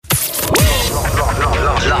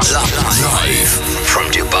Live from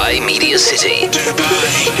Dubai Media City. In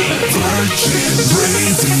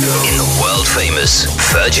the world famous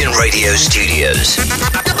Virgin Radio Studios.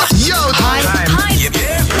 Yo, hi.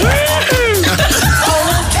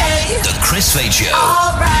 The Chris Fade Show.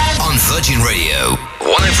 On Virgin Radio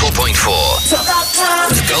 104.4.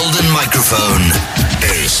 The golden microphone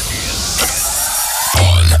is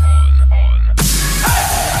on.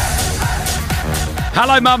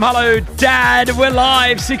 Hello, Mum. Hello, Dad. We're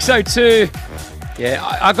live, 6:02. Yeah,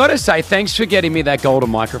 I got to say, thanks for getting me that golden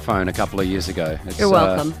microphone a couple of years ago. You're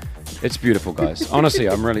welcome. It's beautiful, guys. Honestly,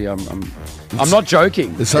 I'm not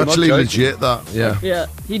joking. It's I'm not actually joking. legit, that. Yeah. Yeah,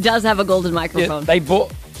 he does have a golden Yeah, microphone. they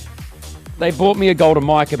bought me a golden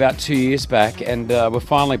mic about 2 years back, and we're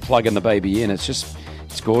finally plugging the baby in. It's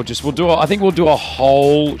gorgeous. I think we'll do a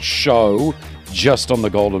whole show just on the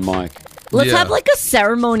golden mic. Let's Yeah. have like a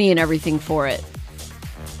ceremony and everything for it.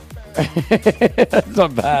 That's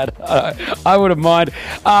not bad. I wouldn't mind.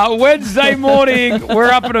 Wednesday morning, we're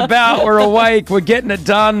up and about. We're awake. We're getting it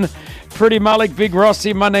done. Pretty Malik, Big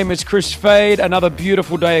Rossi. My name is Chris Fade. Another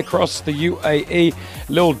beautiful day across the UAE. A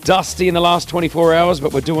little dusty in the last 24 hours,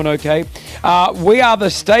 but we're doing okay. We are the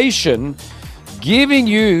station giving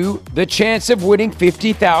you the chance of winning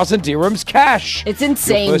 50,000 dirhams cash. It's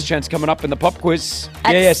insane. Your first chance coming up in the pop quiz.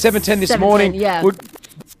 At 7:10 this 7:10, morning. yeah.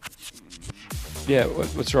 Yeah,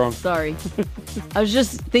 what's wrong? Sorry. I was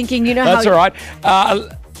just thinking, you know That's how... all right.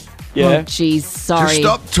 Yeah. Oh, jeez, sorry. Just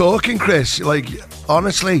stop talking, Chris. Like,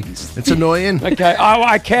 honestly, it's annoying. Okay. Oh,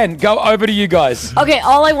 I can. Go over to you guys. Okay,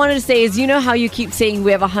 all I wanted to say is, you know how you keep saying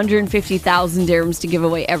we have 150,000 dirhams to give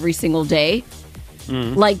away every single day?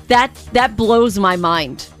 Like, that blows my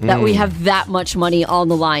mind that we have that much money on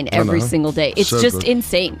the line every know. single day. It's So just good.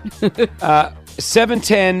 insane.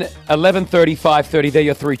 7:10, 11:30, 5:30. They're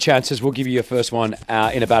your three chances. We'll give you your first one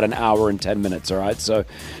in about an hour and 10 minutes, all right? So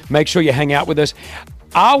make sure you hang out with us.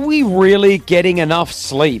 Are we really getting enough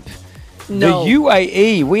sleep? No. The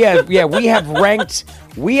UAE, we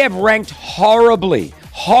have ranked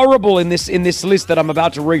horrible in this list that I'm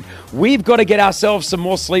about to read. We've got to get ourselves some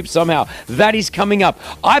more sleep somehow. That is coming up.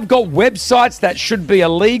 I've got websites that should be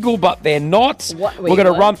illegal, but they're not. What? Wait, We're going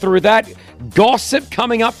to what? run through that. Gossip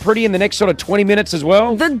coming up pretty in the next sort of 20 minutes as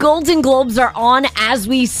well. The Golden Globes are on as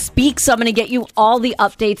we speak, so I'm going to get you all the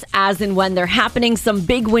updates as and when they're happening. Some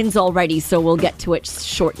big wins already, so we'll get to it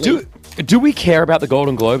shortly. Do we care about the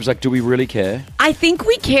Golden Globes? Like, do we really care? I think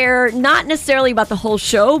we care not necessarily about the whole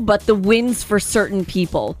show, but the wins for certain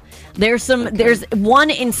people. There's one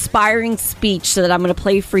inspiring speech that I'm going to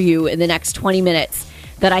play for you in the next 20 minutes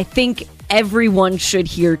that I think everyone should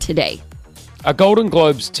hear today. A Golden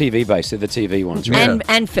Globes TV base, they're the TV ones, right?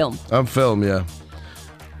 And film. I'm film, yeah.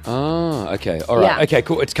 Oh, okay. All right. Yeah. Okay,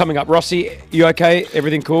 cool. It's coming up. Rossi, you okay?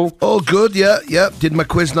 Everything cool? All good, yeah. Did my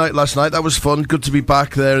quiz night last night. That was fun. Good to be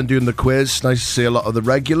back there and doing the quiz. Nice to see a lot of the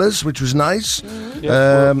regulars, which was nice.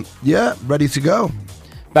 Yeah, ready to go.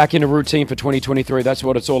 Back in a routine for 2023. That's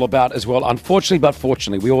what it's all about as well. Unfortunately, but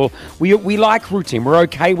fortunately, we like routine. We're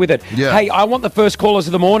okay with it. Yeah. Hey, I want the first callers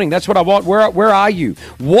of the morning. That's what I want. Where are you?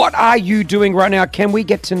 What are you doing right now? Can we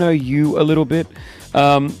get to know you a little bit?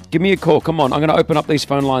 Give me a call. Come on. I'm going to open up these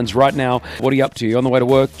phone lines right now. What are you up to? You on the way to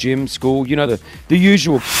work, gym, school? You know, the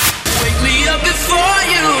usual. Wake me up before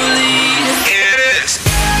you leave. Yes.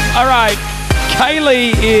 All right.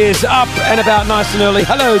 Kaylee is up and about nice and early.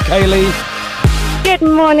 Hello, Kaylee. Good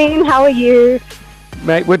morning. How are you?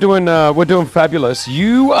 Mate, we're doing fabulous.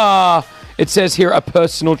 You are, it says here, a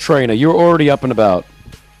personal trainer. You're already up and about.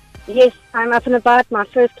 Yes, I'm up and about. My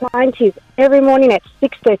first client is every morning at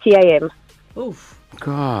 6:30 a.m. Oof.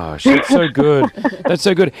 Gosh, that's so good. That's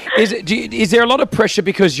so good. Is there a lot of pressure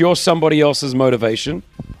because you're somebody else's motivation?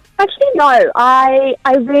 Actually, no. I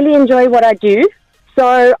really enjoy what I do.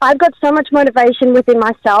 So I've got so much motivation within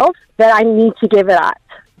myself that I need to give it out.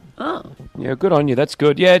 Oh. Yeah, good on you. That's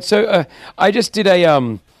good. Yeah, so I just did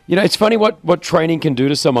a it's funny what training can do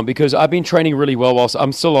to someone, because I've been training really well whilst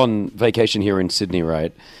I'm still on vacation here in Sydney,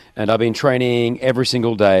 right? And I've been training every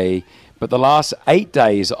single day. But the last 8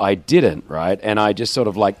 days I didn't, right? And I just sort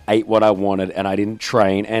of like ate what I wanted and I didn't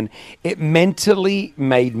train. And it mentally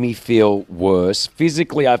made me feel worse.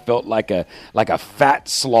 Physically, I felt like a fat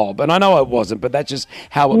slob. And I know I wasn't, but that's just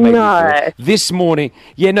how it made me feel. This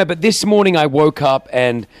morning I woke up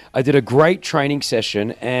and I did a great training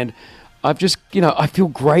session, and I've just, I feel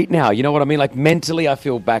great now. You know what I mean? Like mentally I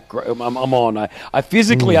feel back. I'm on. I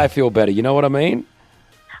physically I feel better. You know what I mean?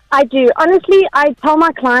 I do. Honestly, I tell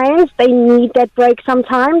my clients they need that break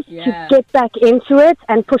sometimes to get back into it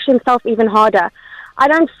and push themselves even harder. I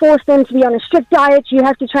don't force them to be on a strict diet. You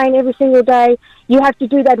have to train every single day. You have to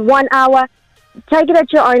do that 1 hour. take it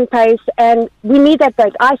at your own pace, and we need that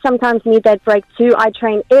break. I sometimes need that break too. I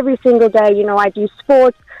train every single day. You know, I do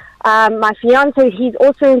sports. My fiance, he's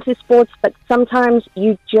also into sports, but sometimes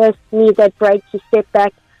you just need that break to step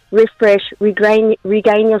back, refresh, regain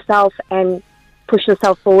yourself, and push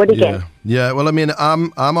yourself forward again. Yeah. Well, I mean,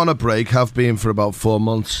 I'm on a break. Have been for about 4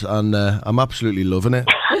 months, and I'm absolutely loving it.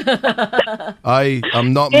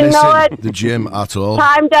 I'm not missing the gym at all.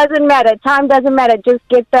 Time doesn't matter. Just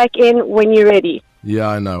get back in when you're ready. Yeah,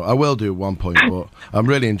 I know. I will do at one point, but I'm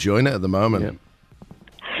really enjoying it at the moment. Yeah.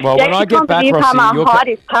 Well, when I get back, Rossi, how my heart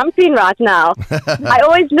is pumping right now. I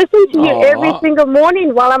always listen to you every single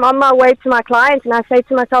morning while I'm on my way to my clients, and I say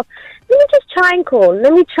to myself, let me just try and call.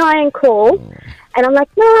 And I'm like,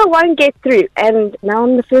 no, I won't get through. And now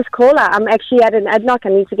I'm the first caller. I'm actually at an ADNOC. I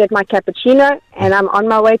need to get my cappuccino, and I'm on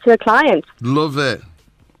my way to a client. Love it.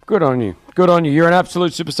 Good on you. You're an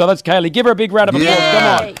absolute superstar. That's Kaylee. Give her a big round of applause.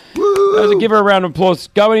 Yeah. Come on. Give her a round of applause.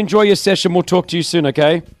 Go and enjoy your session. We'll talk to you soon,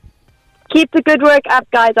 okay? Keep the good work up,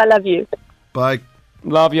 guys. I love you. Bye.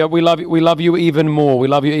 Love you. We love you. We love you even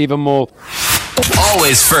more.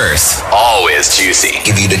 Always first, always juicy.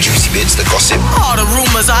 Give you the juicy bits, the gossip. All the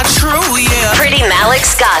rumors are true, yeah. Pretty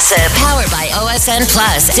Malik's Gossip. Powered by OSN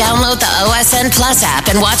Plus. Download the OSN Plus app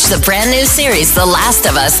and watch the brand new series, The Last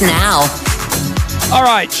of Us, now. All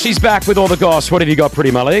right, she's back with all the goss. What have you got,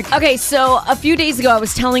 Pretty Malik? Okay, so a few days ago, I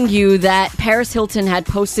was telling you that Paris Hilton had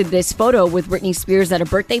posted this photo with Britney Spears at a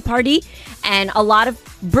birthday party, and a lot of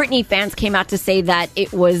Britney fans came out to say that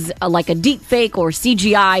it was like a deep fake or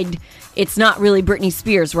CGI'd. It's not really Britney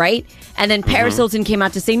Spears, right? And then Paris Hilton came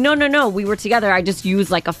out to say, no, we were together. I just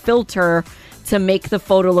used like a filter to make the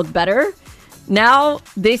photo look better. Now,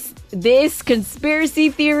 this conspiracy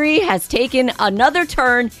theory has taken another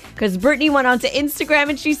turn because Britney went onto Instagram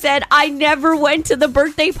and she said, I never went to the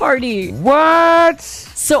birthday party. What?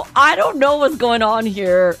 So I don't know what's going on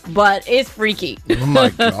here, but it's freaky. Oh, my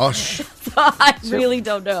gosh. I really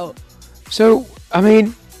don't know. So, I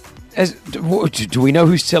mean, do we know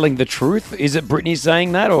who's telling the truth? Is it Britney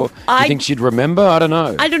saying that, or do you think she'd remember? I don't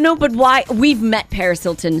know. I don't know, but why? We've met Paris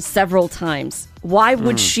Hilton several times. Why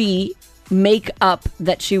would she make up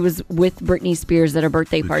that she was with Britney Spears at a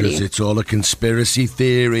birthday party? Because it's all a conspiracy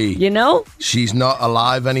theory. You know? She's not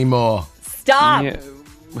alive anymore. Stop. Yeah.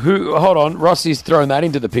 Hold on, Rossi's thrown that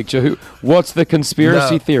into the picture. What's the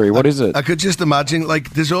conspiracy theory? What is it? I could just imagine,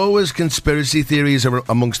 like, there's always conspiracy theories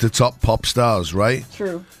amongst the top pop stars, right?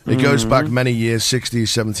 True. It goes back many years, 60s,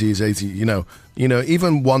 70s, 80s, you know,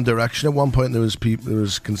 even One Direction at one point there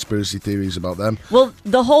was conspiracy theories about them. Well,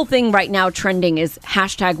 the whole thing right now trending is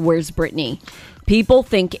hashtag Where's Britney? People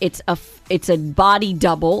think it's a body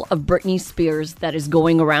double of Britney Spears that is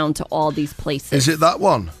going around to all these places. Is it that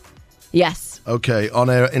one? Yes. Okay, on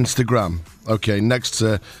her Instagram. Okay, next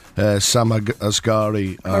to Sam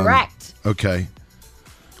Asghari. Correct. Okay.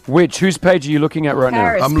 Whose page are you looking at right now?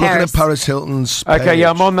 I'm looking at Paris Hilton's page. Okay,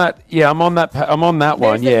 I'm on that. Yeah, I'm on that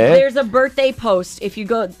one. There's a birthday post. If you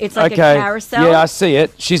go, it's like a carousel. Yeah, I see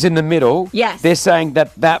it. She's in the middle. Yes. They're saying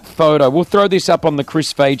that photo. We'll throw this up on the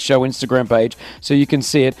Chris Fade Show Instagram page so you can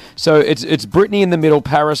see it. So it's Britney in the middle,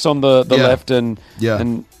 Paris on the left, and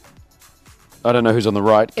I don't know who's on the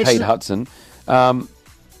right. Kate Hudson.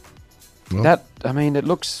 That, I mean, it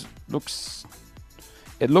looks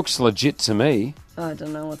legit to me. I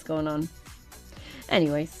don't know what's going on.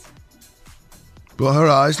 Anyways. But her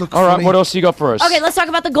eyes look All funny. right, what else you got for us? Okay, let's talk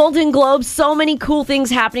about the Golden Globes. So many cool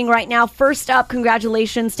things happening right now. First up,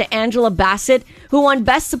 congratulations to Angela Bassett, who won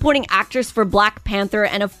Best Supporting Actress for Black Panther.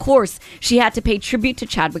 And of course, she had to pay tribute to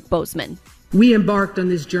Chadwick Boseman. We embarked on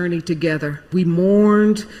this journey together. We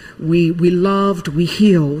mourned, we loved, we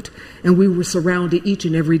healed, and we were surrounded each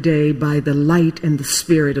and every day by the light and the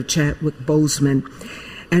spirit of Chadwick Boseman.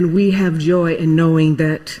 And we have joy in knowing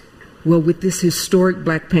that, well, with this historic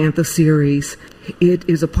Black Panther series, it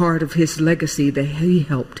is a part of his legacy that he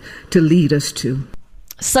helped to lead us to.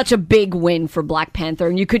 Such a big win for Black Panther,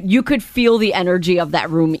 and you could feel the energy of that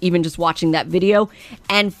room even just watching that video.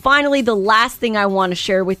 And finally, the last thing I want to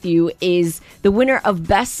share with you is the winner of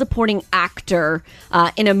Best Supporting Actor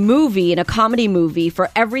in a comedy movie for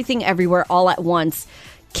Everything Everywhere All at Once,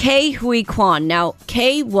 Ke Huy Quan. Now,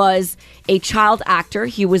 Ke was a child actor.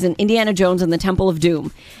 He was in Indiana Jones and the Temple of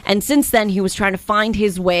Doom. And since then, he was trying to find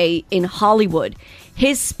his way in Hollywood.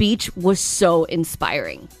 His speech was so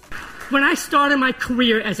inspiring. When I started my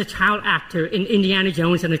career as a child actor in Indiana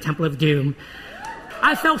Jones and the Temple of Doom,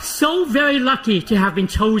 I felt so very lucky to have been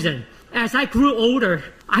chosen. As I grew older,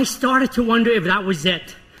 I started to wonder if that was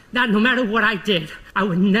it. That no matter what I did, I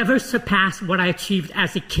would never surpass what I achieved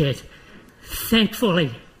as a kid.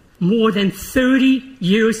 Thankfully, more than 30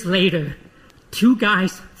 years later, 2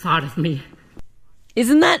 guys thought of me.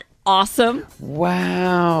 Isn't that awesome?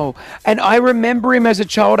 Wow. And I remember him as a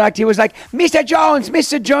child actor. He was like, Mr. Jones,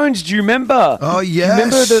 Mr. Jones. Do you remember? Oh, yes.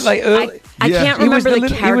 Remember the like early... I can't He was remember the little-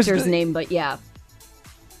 he was character's the- name, but yeah.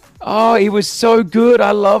 Oh, he was so good.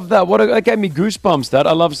 I love that. That gave me goosebumps, that.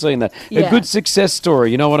 I love seeing that. Yeah. A good success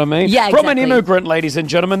story, you know what I mean? Yeah, From an exactly. immigrant, ladies and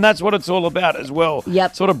gentlemen, that's what it's all about as well.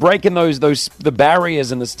 Yep. Sort of breaking the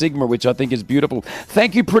barriers and the stigma, which I think is beautiful.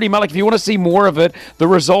 Thank you, Pretty Malik. If you want to see more of it, the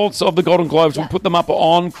results of the Golden Globes, we'll put them up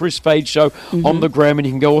on Chris Fade Show on the gram, and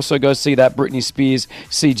you can also go see that Britney Spears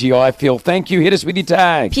CGI feel. Thank you. Hit us with your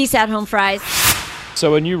tag. Peace out, home fries.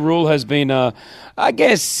 So a new rule has been,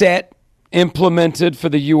 implemented for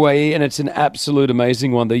the UAE, and it's an absolute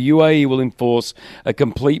amazing one. The UAE will enforce a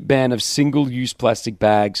complete ban of single-use plastic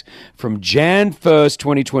bags from Jan 1st,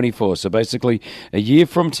 2024. So basically, a year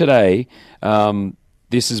from today,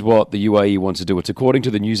 this is what the UAE wants to do. It's according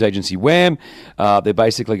to the news agency WHAM. They're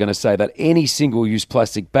basically going to say that any single-use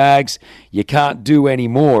plastic bags, you can't do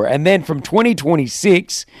anymore. And then from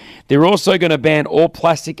 2026, they're also going to ban all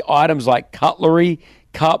plastic items like cutlery,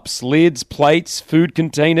 cups, lids, plates, food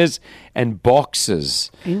containers, and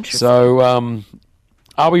boxes. Interesting. So,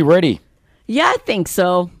 are we ready? Yeah, I think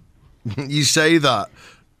so. You say that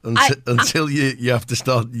until you have to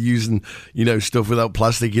start using, stuff without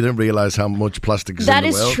plastic. You don't realize how much plastic is in That the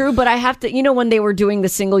is world. true, but I have to, when they were doing the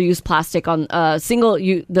single-use plastic on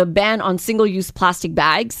the ban on single-use plastic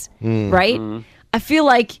bags, right? I feel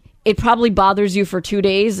like it probably bothers you for 2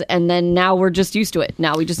 days, and then now we're just used to it.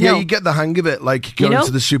 Now we just know. Yeah, you get the hang of it, like going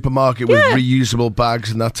to the supermarket with reusable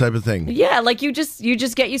bags and that type of thing. Yeah, like you just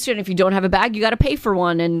get used to it. And if you don't have a bag, you got to pay for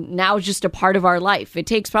one, and now it's just a part of our life. It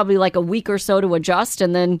takes probably like a week or so to adjust,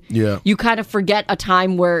 and then you kind of forget a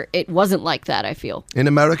time where it wasn't like that, I feel. In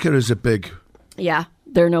America, is it big? Yeah,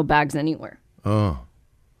 there are no bags anywhere. Oh,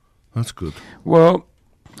 that's good. Well,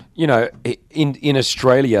 in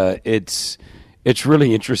Australia, it's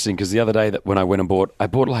really interesting because the other day that when I went and bought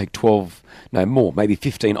like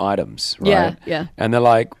 15 items, right? Yeah. And they're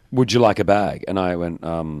like, would you like a bag? And I went,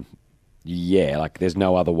 yeah, like there's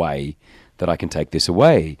no other way that I can take this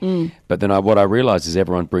away. But then what I realized is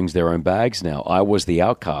everyone brings their own bags now. I was the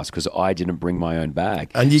outcast because I didn't bring my own bag.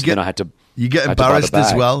 And then I had to... You get I had to buy the embarrassed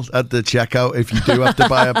as bag. well at the checkout if you do have to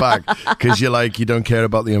buy a bag because you don't care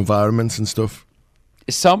about the environment and stuff.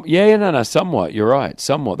 Somewhat. You're right.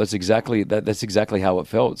 Somewhat. That's exactly how it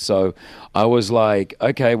felt. So I was like,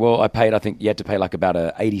 okay, well, I paid. I think you had to pay like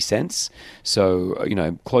about 80 cents. So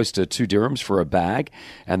close to 2 dirhams for a bag,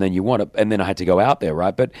 and then and then I had to go out there,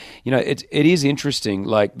 right? But it is interesting.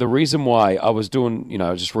 Like the reason why I was doing, I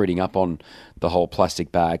was just reading up on the whole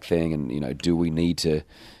plastic bag thing, and do we need to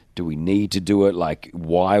do it? Like,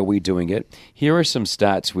 why are we doing it? Here are some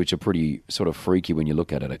stats which are pretty sort of freaky when you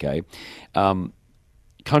look at it. Okay.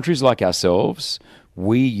 Countries like ourselves,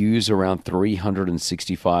 we use around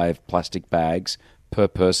 365 plastic bags per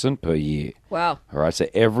person per year. Wow. All right, so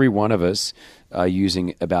every one of us are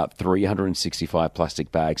using about 365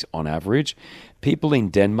 plastic bags on average. People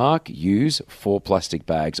in Denmark use 4 plastic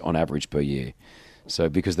bags on average per year. So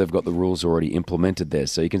because they've got the rules already implemented there.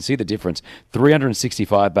 So you can see the difference.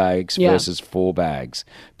 365 bags versus 4 bags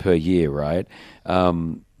per year, right?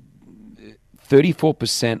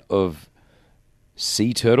 34% of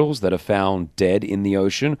sea turtles that are found dead in the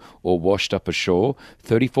ocean or washed up ashore,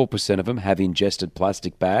 34% of them have ingested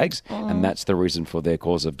plastic bags, and that's the reason for their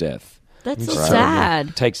cause of death. That's so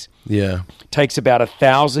sad. Takes about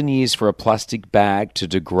 1,000 years for a plastic bag to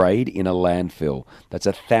degrade in a landfill. That's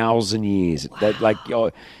 1,000 years.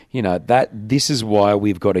 Wow. This is why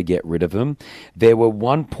we've got to get rid of them. There were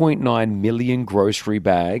 1.9 million grocery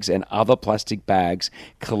bags and other plastic bags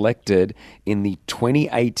collected in the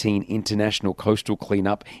 2018 International Coastal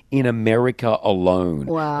Cleanup in America alone.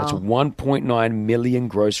 Wow. That's 1.9 million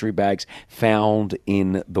grocery bags found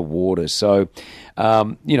in the water. So,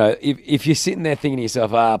 if you're sitting there thinking to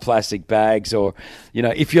yourself, plastic bags, or,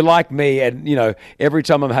 if you're like me and, every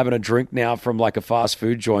time I'm having a drink now from like a fast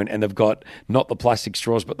food joint and they've got not the plastic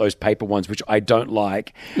straws, but those paper ones, which I don't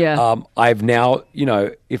like. Yeah. I've now,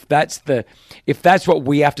 if that's what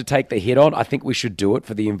we have to take the hit on, I think we should do it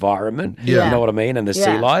for the environment. Yeah. You know what I mean? And the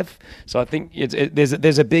sea life. So I think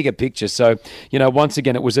there's a bigger picture. So, once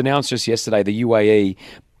again, it was announced just yesterday, the UAE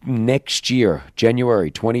next year, January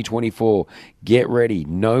 2024, get ready.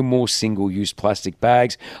 No more single-use plastic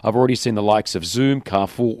bags. I've already seen the likes of Zoom,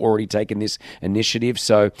 Carrefour already taking this initiative.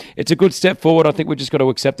 So it's a good step forward. I think we've just got to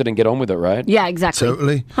accept it and get on with it, right? Yeah, exactly.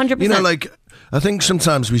 Totally. 100%. I think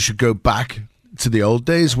sometimes we should go back to the old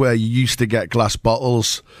days where you used to get glass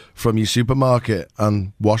bottles from your supermarket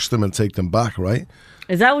and wash them and take them back, right?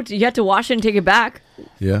 Is that what you had to wash it and take it back?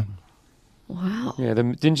 Yeah. Wow. Yeah,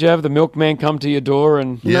 didn't you have the milkman come to your door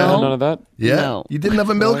and none of that? Yeah. No. You didn't have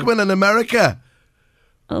a milkman in America.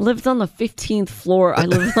 I lived on the 15th floor. I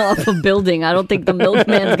lived off a building. I don't think the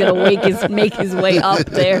milkman's gonna make his way up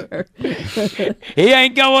there. He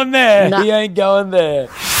ain't going there. Nah. He ain't going there.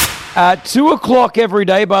 2 o'clock every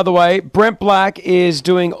day, by the way. Brent Black is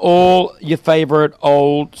doing all your favorite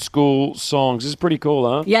old school songs. This is pretty cool,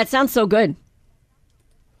 huh? Yeah, it sounds so good.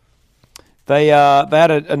 They had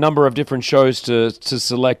a number of different shows to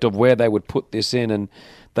select of where they would put this in, and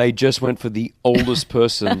they just went for the oldest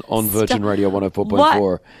person on Virgin Radio 104.4.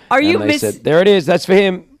 What? Are you and they said, there it is. That's for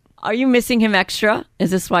him. Are you missing him extra?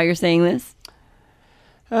 Is this why you're saying this?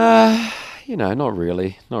 Not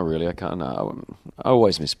really. Not really. I can't. I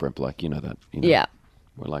always miss Brent Black. You know that. Yeah.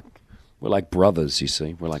 We're like brothers. You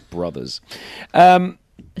see, we're like brothers.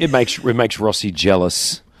 It makes Rossi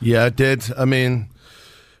jealous. Yeah, it did. I mean,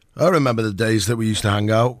 I remember the days that we used to hang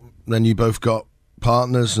out. Then you both got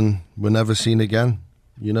partners and were never seen again.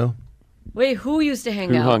 You know. Wait, who used to hang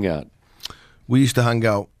Who out? hung out? We used to hang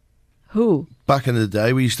out. Who? Back in the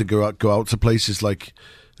day, we used to go out to places like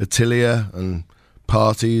Attilia and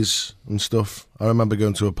parties and stuff. I remember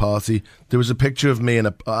going to a party. There was a picture of me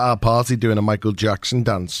at our party doing a Michael Jackson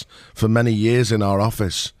dance for many years in our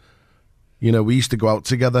office. You know, we used to go out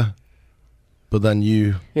together. But then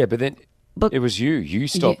you... Yeah, but then it was you. You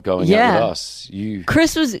stopped going yeah. out with us.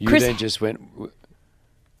 Chris then just went...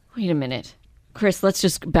 Wait a minute. Chris, let's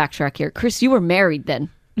just backtrack here. Chris, you were married then.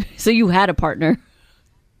 So you had a partner.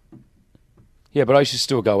 Yeah, but I should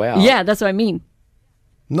still go out. Yeah, that's what I mean.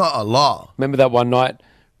 Not a lot. Remember that one night,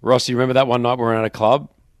 Rossi, remember that one night we were at a club?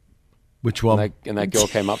 Which one? And that girl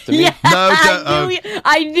came up to me? Yeah, No,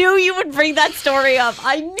 I knew you would bring that story up.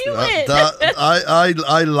 I knew it.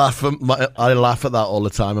 I laugh at that all the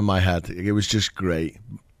time in my head. It was just great.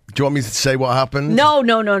 Do you want me to say what happened? No.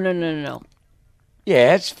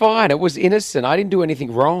 Yeah, it's fine. It was innocent. I didn't do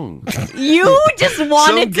anything wrong. You just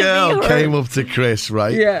wanted Some girl to be heard. came up to Chris,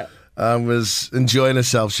 right? Yeah. And was enjoying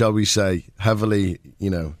herself, shall we say, heavily,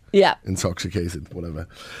 Yeah. intoxicated, whatever.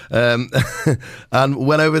 And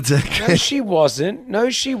went over to Chris. No, she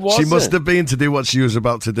wasn't. She must have been to do what she was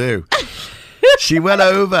about to do. She went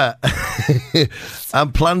over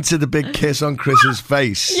and planted a big kiss on Chris's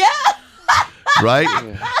face. Yeah. Right?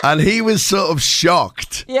 Yeah. And he was sort of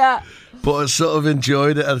shocked. Yeah. But sort of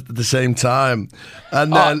enjoyed it at the same time.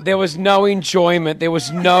 And then there was no enjoyment. There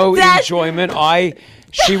was no enjoyment.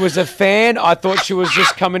 She was a fan. I thought she was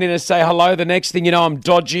just coming in to say hello. The next thing you know, I'm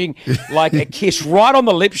dodging like a kiss right on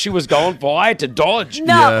the lips she was going for. I had to dodge.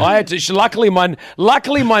 No. Yeah. I had to.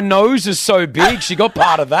 Luckily, my nose is so big. She got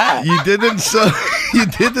part of that. You didn't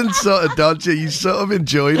sort of dodge it. You sort of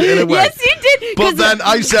enjoyed it in a way. Yes, you did. But then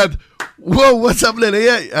I said, "Whoa, what's happening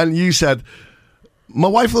here?" And you said, "My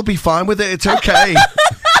wife will be fine with it. It's okay."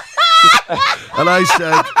 And I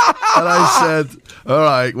said, all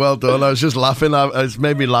right, well done. I was just laughing. It's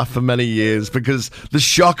made me laugh for many years because the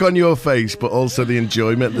shock on your face, but also the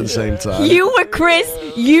enjoyment at the same time. You were Chris.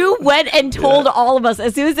 You went and told all of us.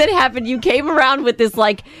 As soon as it happened, you came around with this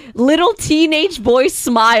like little teenage boy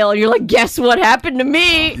smile. You're like, guess what happened to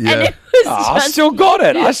me? Yeah. And it was I still got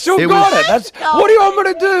it. What do you want me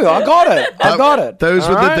to do? I got it. Those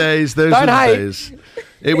were the days. Those were the days.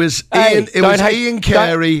 It was Ian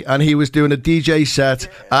Carey, and he was doing a DJ set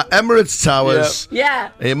at Emirates Towers.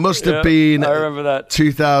 Yeah. It must have been, I remember that.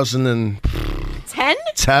 2010,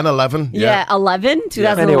 10? 11. Yeah, 11,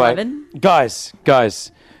 2011. Anyway, guys,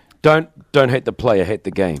 don't hate the player, hate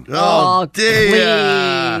the game. Oh, dear.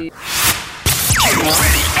 Please. Get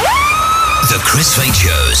ready. The Chris Fade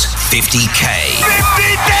Show's 50K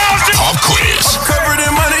 50,000 pop quiz. I'm covered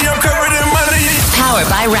in money. Powered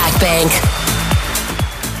by Rack Bank.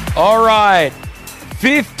 All right,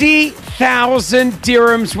 50,000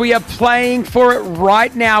 dirhams. We are playing for it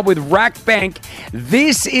right now with Rack Bank.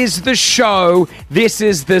 This is the show. This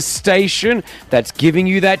is the station that's giving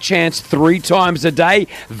you that chance 3 times a day.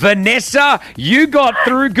 Vanessa, you got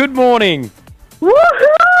through. Good morning.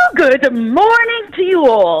 Woohoo! Good morning to you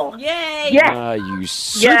all. Yay! Yes. You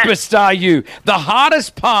superstar, you. The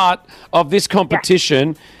hardest part of this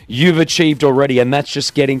competition you've achieved already, and that's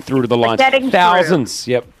just getting through to the lines. Thousands.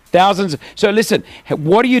 Yep. Thousands. So listen,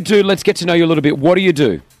 what do you do? Let's get to know you a little bit. What do you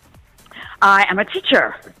do? I am a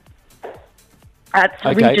teacher at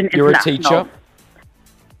Region International. You're a teacher.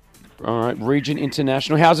 All right, Region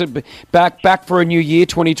International. How's it back for a new year,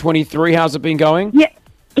 2023? How's it been going?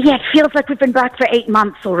 Yeah, it feels like we've been back for 8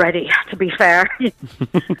 months already, to be fair.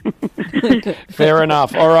 Fair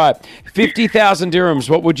enough. All right. 50,000 dirhams.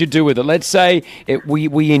 What would you do with it? Let's say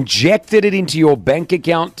we injected it into your bank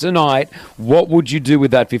account tonight. What would you do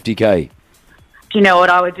with that 50K? Do you know what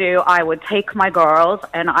I would do? I would take my girls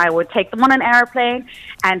and I would take them on an airplane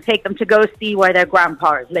and take them to go see where their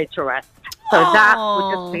grandpa is laid to rest. So that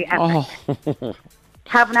would just be epic.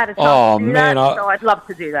 Haven't had a chance to do that, so I'd love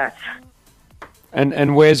to do that.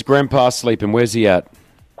 And where's Grandpa sleeping? Where's he at?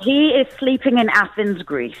 He is sleeping in Athens,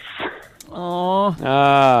 Greece. Oh.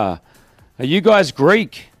 Ah. Are you guys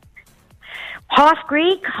Greek? Half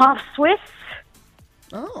Greek, half Swiss.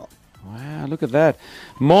 Oh. Wow, look at that.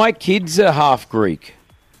 My kids are half Greek.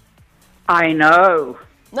 I know.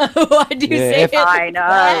 No, I do say it. I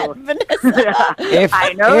know. Vanessa.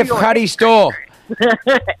 I know. F Haristo.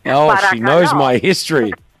 Oh, she knows my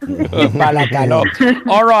history.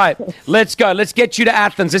 All right, let's go. Let's get you to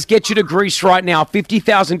Athens. Let's get you to Greece right now.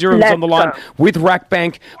 50,000 dirhams on the line with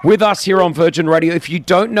Rackbank, with us here on Virgin Radio. If you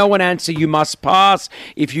don't know an answer, you must pass.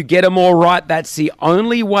 If you get them all right, that's the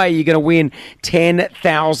only way you're going to win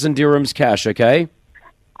 10,000 dirhams cash, okay?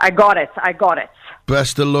 I got it.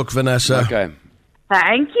 Best of luck, Vanessa. Okay.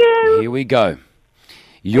 Thank you. Here we go.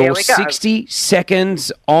 Your 60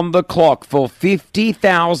 seconds on the clock for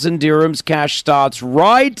 50,000 dirhams cash starts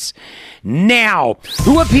right now.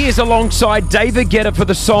 Who appears alongside David Guetta for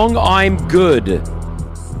the song I'm Good?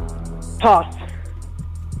 Pass.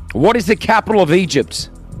 What is the capital of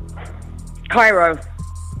Egypt? Cairo.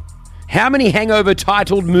 How many Hangover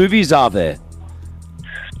titled movies are there?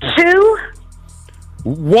 2.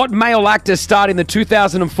 What male actor starred in the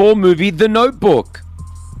 2004 movie The Notebook?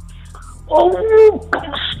 Oh,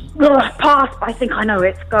 gosh. Pass. I think I know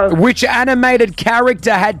it. Go. Which animated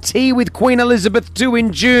character had tea with Queen Elizabeth II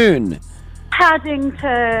in June?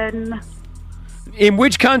 Paddington. In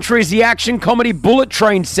which country is the action comedy Bullet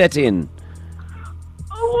Train set in?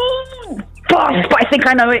 Oh, pass. I think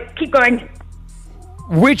I know it. Keep going.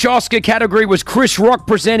 Which Oscar category was Chris Rock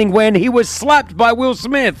presenting when he was slapped by Will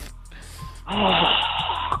Smith?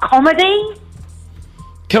 Comedy?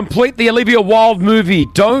 Complete the Olivia Wilde movie.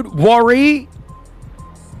 Don't worry.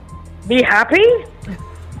 Be happy?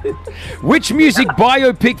 Which music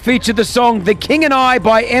biopic featured the song The King and I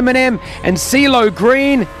by Eminem and CeeLo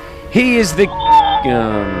Green? He is the...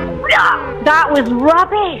 That was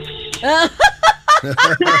rubbish.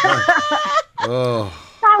 Oh.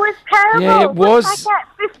 That was terrible. Yeah, it was. What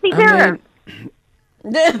did I get? 50 dirhams.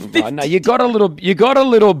 No, you got a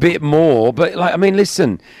little bit more, but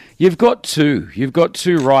listen, you've got two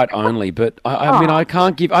right only, but I mean, I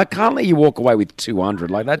can't let you walk away with 200.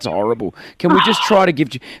 Like, that's horrible. Can we just try to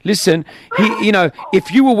give you? Listen,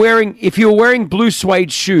 if you were wearing blue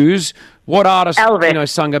suede shoes, what artist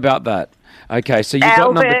sung about that? Okay, so you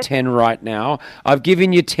got number 10 right now. I've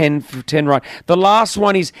given you 10 right. The last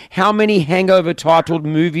one is, how many Hangover titled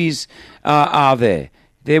movies are there?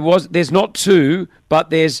 There's not 2,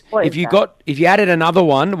 but there's. If you added another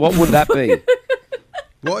one, what would that be?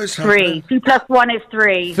 What is 3. 2 plus 1 is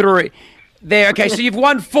 3. 3. There. Okay, so you've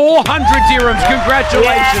won 400 dirhams. Congratulations.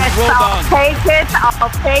 Yes, well I'll done. take it. I'll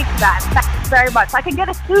take that. Thanks very much. I can get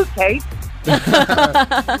a suitcase.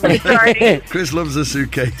 Chris loves a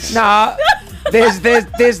suitcase. Nah.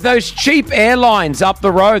 There's those cheap airlines up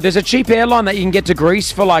the road. There's a cheap airline that you can get to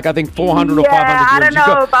Greece for I think 400 or 500 dirhams. I don't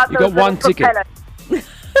know about those. You got one ticket.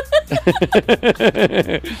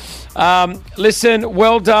 Listen,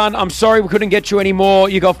 well done. I'm sorry we couldn't get you any more.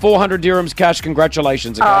 You got 400 dirhams cash.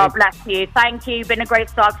 Congratulations. Okay? Oh, bless you. Thank you. Been a great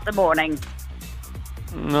start to the morning.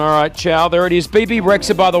 All right, ciao. There it is. BB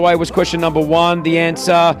Rexa, by the way, was question number 1. The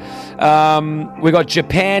answer, we got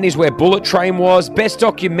Japan is where Bullet Train was. Best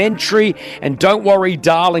documentary, and Don't Worry,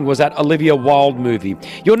 Darling was that Olivia Wilde movie.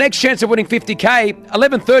 Your next chance of winning 50K,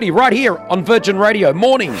 11:30, right here on Virgin Radio.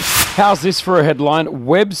 Morning. How's this for a headline?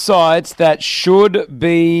 Websites that should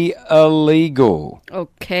be illegal.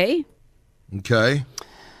 Okay.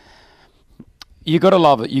 You gotta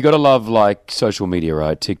love it. You gotta love social media,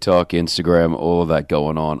 right? TikTok, Instagram, all of that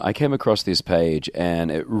going on. I came across this page and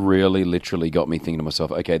it really literally got me thinking to myself,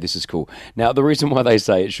 okay, this is cool. Now, the reason why they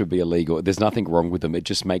say it should be illegal, there's nothing wrong with them. It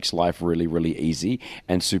just makes life really, really easy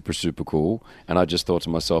and super, super cool. And I just thought to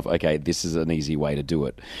myself, okay, this is an easy way to do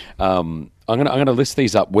it. I'm gonna list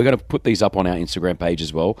these up. We're gonna put these up on our Instagram page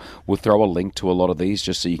as well. We'll throw a link to a lot of these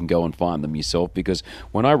just so you can go and find them yourself. Because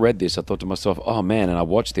when I read this, I thought to myself, oh man, and I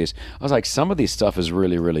watched this, I was like, some of this stuff is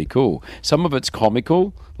really, really cool. Some of it's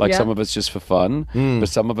comical, some of it's just for fun, but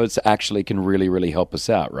some of it's actually can really, really help us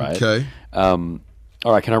out, right? Okay. All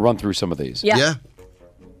right, can I run through some of these? Yeah.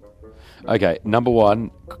 Okay, number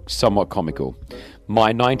 1, somewhat comical.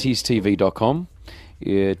 my90stv.com.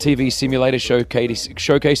 TV simulator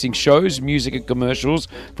showcasing shows, music, and commercials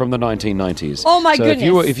from the 1990s. Oh my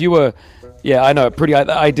goodness! If you were, yeah, I know, pretty.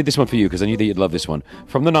 I did this one for you because I knew that you'd love this one.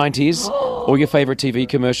 From the 90s, all your favorite TV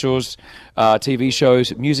commercials, TV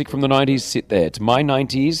shows, music from the 90s. Sit there. It's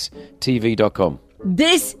my90stv.com.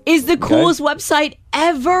 This is the coolest website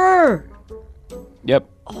ever. Yep.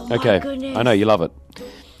 Oh my okay. goodness. I know you love it.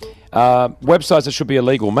 Websites that should be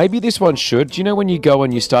illegal. Maybe this one should. Do you know when you go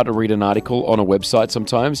and you start to read an article on a website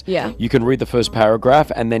sometimes? Yeah. You can read the first paragraph,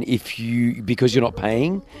 and then because you're not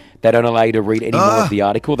paying, they don't allow you to read any more of the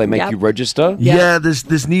article. They make you register. Yeah,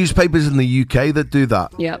 there's newspapers in the UK that do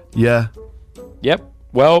that. Yep. Yeah. Yep.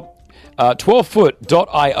 Well,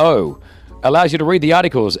 12foot.io allows you to read the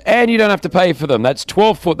articles, and you don't have to pay for them. That's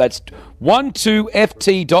 12foot. That's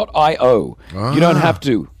 12ft.io. You don't have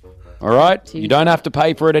to. All right? You don't have to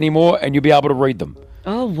pay for it anymore, and you'll be able to read them.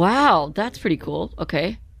 Oh, wow. That's pretty cool.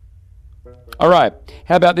 Okay. All right.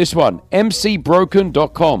 How about this one?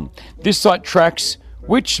 mcbroken.com. This site tracks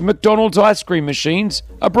which McDonald's ice cream machines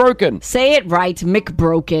are broken. Say it right,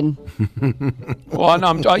 McBroken. Well, I'm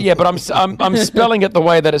spelling it the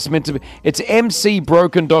way that it's meant to be. It's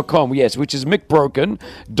mcbroken.com, yes, which is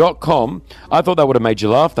mcbroken.com. I thought that would have made you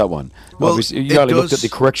laugh, that one. Well, obviously, you only looked at the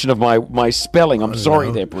correction of my spelling. I'm sorry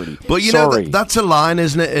there, Pretty. But you know, that's a line,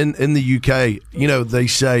 isn't it, in the UK? You know, they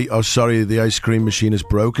say, oh, sorry, the ice cream machine is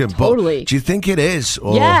broken. Totally. But do you think it is?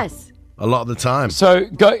 Or yes. A lot of the time. So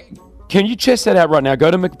can you test that out right now?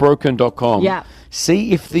 Go to mcbroken.com. Yeah.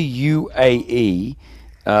 See if the UAE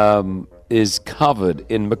is covered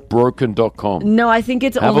in mcbroken.com. No, I think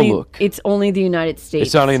it's only the United States.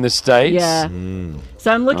 It's only in the States? Yeah.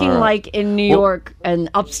 So I'm looking like in New York and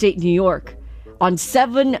upstate New York on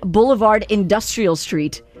 7 Boulevard Industrial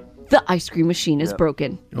Street. The ice cream machine is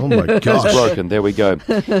broken. Oh my gosh. It's broken. There we go.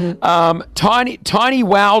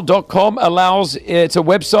 tinywow.com it's a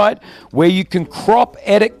website where you can crop,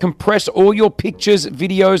 edit, compress all your pictures,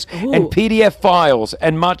 videos, and PDF files,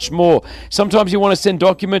 and much more. Sometimes you want to send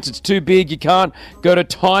documents, it's too big, you can't. Go to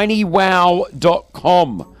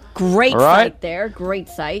tinywow.com. Great site there. Great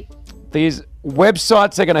site. These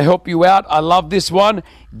websites are going to help you out. I love this one.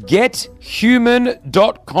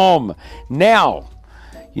 Gethuman.com. Now,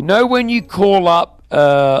 you know when you call up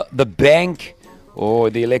the bank or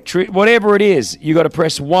the electric, whatever it is, you got to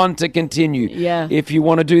press 1 to continue. Yeah. If you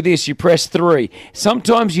want to do this, you press 3.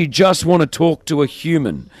 Sometimes you just want to talk to a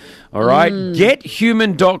human. All right?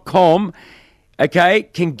 Gethuman.com, okay,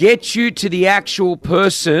 can get you to the actual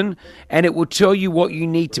person, and it will tell you what you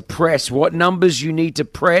need to press, what numbers you need to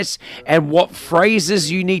press, and what phrases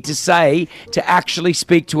you need to say to actually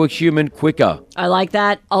speak to a human quicker. I like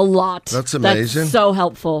that a lot. That's amazing. That's so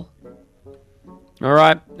helpful. All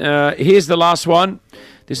right. Here's the last one.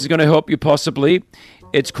 This is going to help you possibly.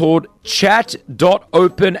 It's called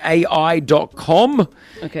chat.openai.com.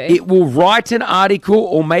 Okay. It will write an article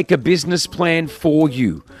or make a business plan for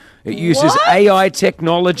you. It uses AI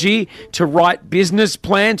technology to write business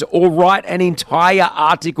plans or write an entire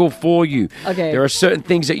article for you. Okay. There are certain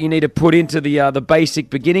things that you need to put into the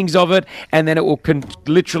basic beginnings of it, and then it will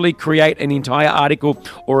literally create an entire article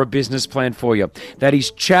or a business plan for you. That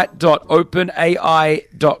is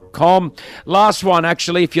chat.openai.com. Last one,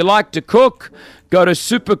 actually, if you like to cook, go to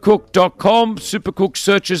supercook.com. Supercook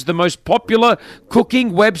searches the most popular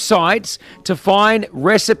cooking websites to find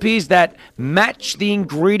recipes that match the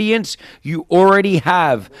ingredients you already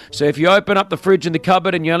have. So if you open up the fridge in the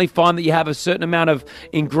cupboard and you only find that you have a certain amount of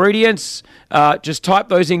ingredients, just type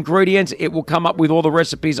those ingredients. It will come up with all the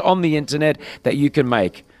recipes on the internet that you can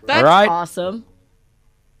make. That's all right? awesome.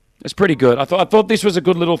 It's pretty good. I thought this was a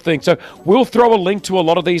good little thing. So we'll throw a link to a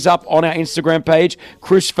lot of these up on our Instagram page,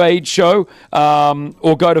 Chris Fade Show,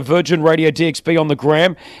 or go to Virgin Radio DXB on the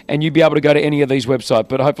gram, and you'll be able to go to any of these websites.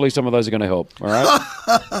 But hopefully some of those are going to help. All right?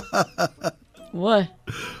 What?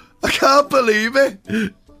 I can't believe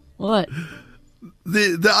it. What?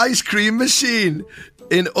 The ice cream machine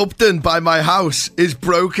in Upton by my house is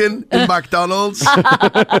broken in McDonald's.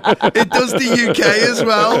 It does the UK as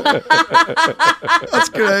well. That's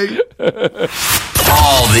great.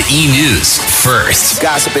 All the e-news first.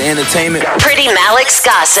 Gossip and entertainment. Pretty Malik's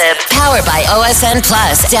Gossip. Powered by OSN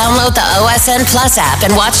Plus. Download the OSN Plus app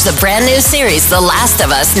and watch the brand new series, The Last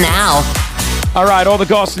of Us, now. All right, all the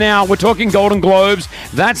goss now. We're talking Golden Globes.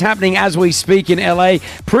 That's happening as we speak in LA.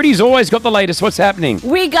 Pretty's always got the latest. What's happening?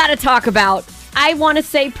 We got to talk about, I want to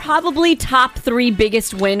say, probably top 3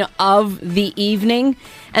 biggest win of the evening.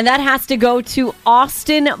 And that has to go to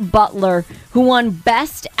Austin Butler, who won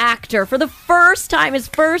Best Actor for the first time, his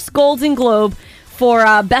first Golden Globe, for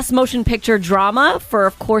Best Motion Picture Drama for,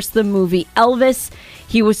 of course, the movie Elvis.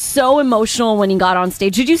 He was so emotional when he got on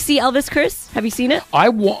stage. Did you see Elvis, Chris? Have you seen it? I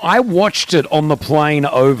watched it on the plane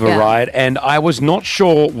over, right? And I was not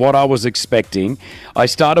sure what I was expecting. I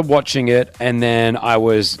started watching it, and then I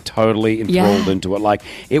was totally enthralled into it. Like,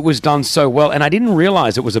 it was done so well. And I didn't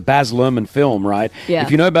realize it was a Baz Luhrmann film, right? Yeah.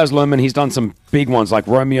 If you know Baz Luhrmann, he's done some big ones like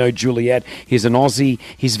Romeo, Juliet. He's an Aussie.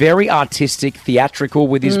 He's very artistic, theatrical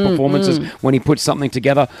with his performances when he puts something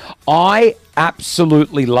together. I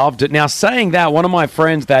absolutely loved it. Now, saying that, one of my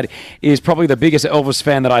friends that is probably the biggest Elvis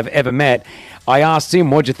fan that I've ever met, I asked him,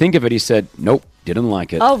 what'd you think of it? He said, nope, didn't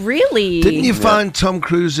like it. Oh, really? Didn't you find Tom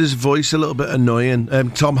Cruise's voice a little bit annoying?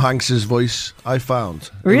 Tom Hanks's voice, I found.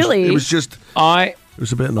 Really? It was just... It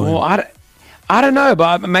was a bit annoying. Well, I don't know,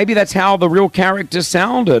 but maybe that's how the real character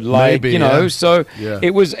sounded. Like, Maybe, you know, yeah. so Yeah.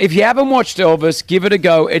 it was, if you haven't watched Elvis, give it a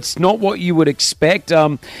go. It's not what you would expect.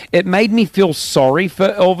 It made me feel sorry for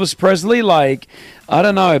Elvis Presley. Like, I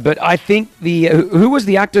don't know, but I think who was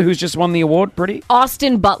the actor who's just won the award, Pretty?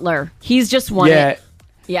 Austin Butler. He's just won it.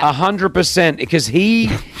 Yeah. 100%, because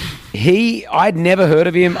I'd never heard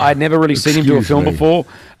of him. I'd never really seen him do a film before.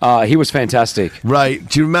 He was fantastic. Right.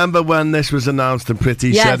 Do you remember when this was announced and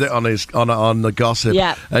Pretty said it on the gossip?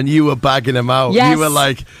 Yeah. And you were bagging him out. Yes. You were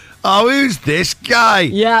like, "Oh, who's this guy?"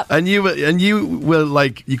 Yeah. And you were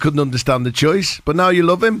like, you couldn't understand the choice, but now you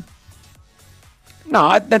love him.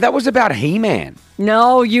 No, that was about He-Man.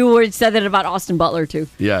 No, you said that about Austin Butler, too.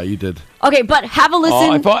 Yeah, you did. Okay, but have a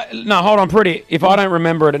listen. No, hold on, Pretty. If I don't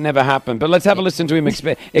remember it, it never happened. But let's have a listen to him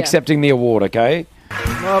accepting the award, okay?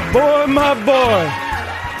 My boy.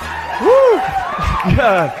 Woo!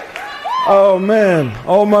 God. Oh, man.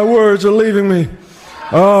 All my words are leaving me.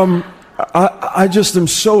 I just am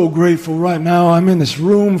so grateful right now. I'm in this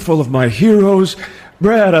room full of my heroes.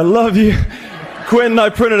 Brad, I love you. Quentin, I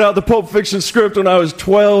printed out the Pulp Fiction script when I was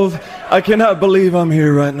 12. I cannot believe I'm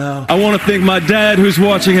here right now. I want to thank my dad who's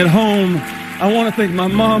watching at home. I want to thank my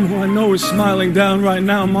mom, who I know is smiling down right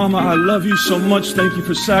now. Mama, I love you so much. Thank you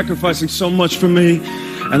for sacrificing so much for me.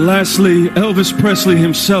 And lastly, Elvis Presley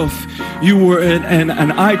himself. You were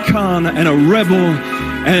an icon and a rebel,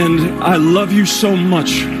 and I love you so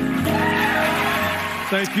much.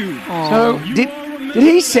 Thank you. So, did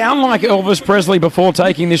he sound like Elvis Presley before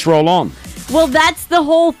taking this role on? Well, that's the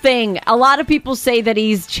whole thing. A lot of people say that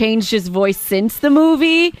he's changed his voice since the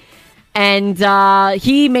movie, and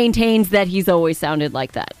he maintains that he's always sounded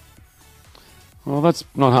like that. Well, that's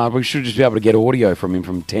not hard. We should just be able to get audio from him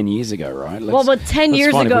from 10 years ago, right? But 10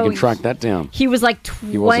 years find ago, if we can track that down. He was like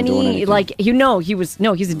 20,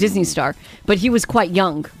 he's a Disney star, but he was quite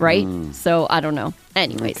young, right? So I don't know.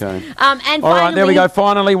 Anyways. Okay. And All finally, right, there we go.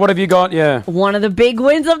 Finally, what have you got? Yeah. one of the big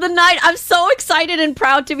wins of the night. I'm so excited and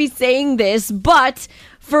proud to be saying this, but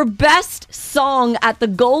for Best Song at the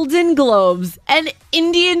Golden Globes, an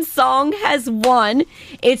Indian song has won.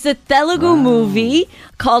 It's a Telugu movie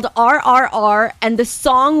called RRR, and the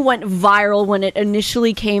song went viral when it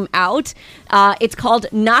initially came out. It's called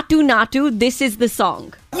Natu Natu. This is the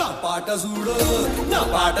song.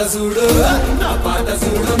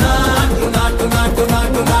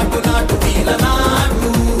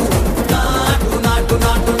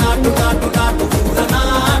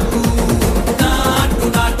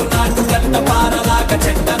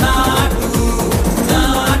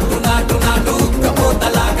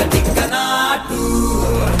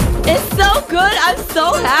 It's so good. I'm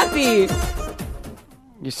so happy.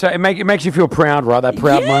 It makes you feel proud, right? That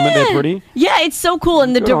proud moment there, Pretty? Yeah, it's so cool.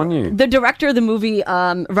 And Good on you. the director of the movie,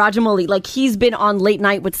 Rajamouli, like, he's been on Late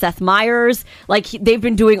Night with Seth Meyers. Like, they've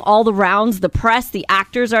been doing all the rounds. The press, the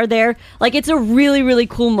actors are there. Like, it's a really, really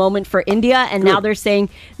cool moment for India. And now they're saying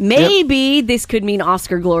maybe this could mean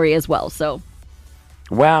Oscar glory as well. So,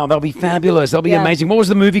 wow, that'll be fabulous. That'll be amazing. What was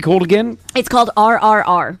the movie called again? It's called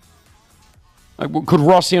RRR. Could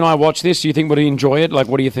Rossi and I watch this? Do you think we'd enjoy it? Like,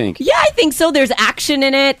 what do you think? Yeah, I think so. There's action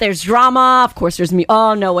in it. There's drama. Of course, there's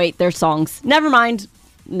oh, no, wait. There's songs. Never mind.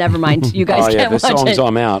 You guys can't watch it. The songs,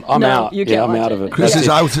 I'm out. I'm out. You can't I'm watch out of it. Chris is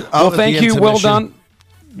out. Well, thank you. Well done.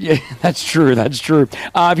 Yeah, that's true.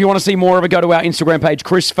 If you want to see more of it, go to our Instagram page,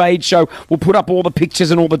 Chris Fade Show. We'll put up all the pictures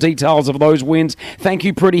and all the details of those wins. Thank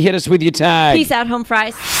you, Pretty. Hit us with your tag. Peace out, home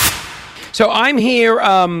fries. So I'm here...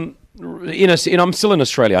 I'm still in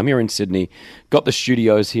Australia. I'm here in Sydney. Got the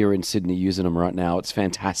studios here in Sydney, using them right now. It's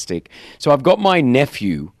fantastic. So I've got my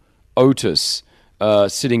nephew, Otis,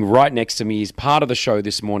 sitting right next to me. He's part of the show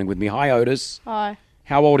this morning with me. Hi, Otis. Hi.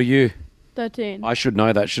 How old are you? 13. I should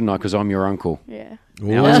know that, shouldn't I? Because I'm your uncle. Yeah.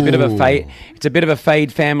 Now, it's a bit of a fade. It's a bit of a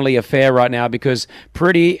fade family affair right now because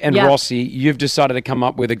Pretty and Rossi, you've decided to come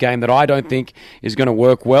up with a game that I don't think is going to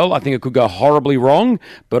work well. I think it could go horribly wrong.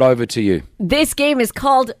 But over to you. This game is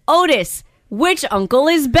called Otis. Which uncle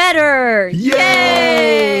is better?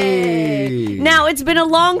 Yay! Now, it's been a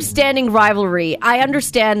long-standing rivalry. I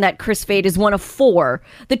understand that Chris Fade is one of 4.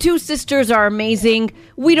 The two sisters are amazing.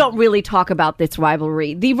 We don't really talk about this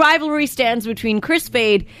rivalry. The rivalry stands between Chris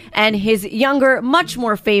Fade and his younger, much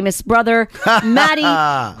more famous brother,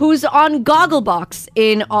 Matty, who's on Gogglebox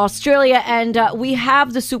in Australia. And we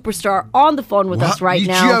have the superstar on the phone with us right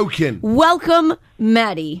now. You're joking. Welcome,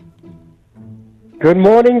 Matty. Good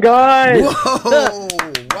morning, guys. Whoa!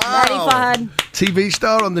 Wow. Fun. TV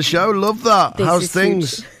star on the show. Love that. This How's is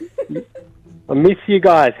things? I miss you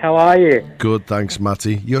guys. How are you? Good, thanks,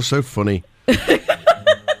 Matty. You're so funny. I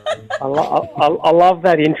love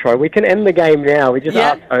that intro. We can end the game now. We just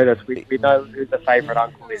asked Otis. We know who the favourite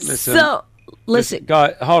uncle is. Listen.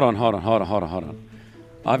 Guy, hold on.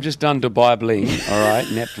 I've just done Dubai Bling, all right,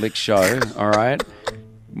 Netflix show, all right.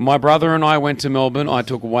 My brother and I went to Melbourne. I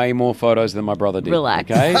took way more photos than my brother did. Relax.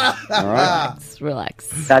 Okay? All right. Relax.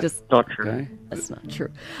 That's not true. Okay. That's not true.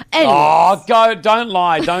 Anyways. Oh, don't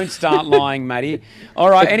lie. Don't start lying, Matty. All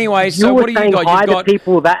right, anyway, so what do you got? You've got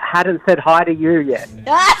people that hadn't said hi to you yet.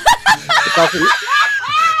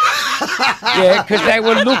 Yeah, because they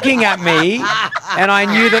were looking at me, and I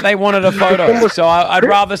knew that they wanted a photo, so I'd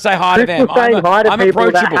rather say hi to them. Saying hi to I'm people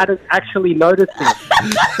approachable. that hadn't actually noticed it.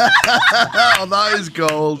 Oh, that is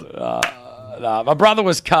gold. My brother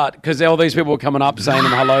was cut because all these people were coming up saying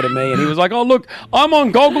hello to me, and he was like, "Oh, look, I'm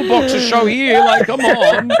on Gogglebox's show here. Like, come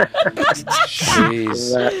on."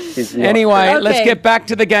 Jeez. Anyway, let's get back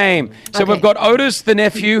to the game. So we've got Otis, the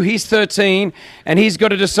nephew. He's 13, and he's got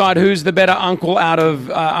to decide who's the better uncle out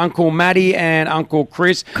of Uncle Matty and Uncle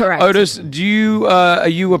Chris. Correct. Otis, are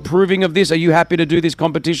you approving of this? Are you happy to do this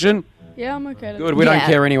competition? Yeah, I'm okay. Good. We don't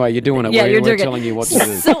care anyway. You're doing it. Yeah, we're doing telling you what to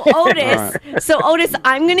do. So Otis,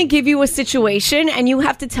 I'm going to give you a situation, and you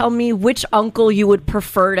have to tell me which uncle you would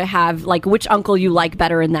prefer to have, like which uncle you like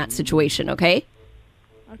better in that situation. Okay.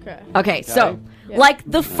 Okay. So, like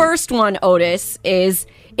the first one, Otis, is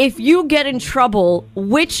if you get in trouble,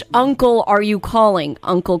 which uncle are you calling?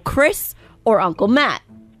 Uncle Chris or Uncle Matt?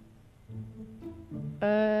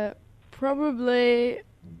 Probably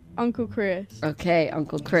Uncle Chris. Okay,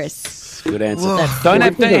 Uncle Chris. Good answer. Don't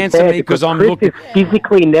have to answer me because I'm looking. Chris is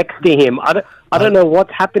physically next to him. I don't know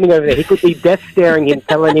what's happening over there. He could be death staring him,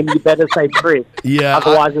 telling him you better say Chris. Yeah.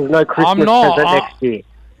 Otherwise, there's no Christmas present next year.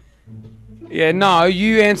 Yeah, no,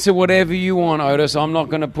 you answer whatever you want, Otis. I'm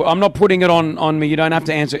not putting it on me. You don't have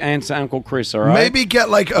to answer Uncle Chris, all right? Maybe get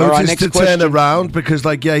Otis to turn around because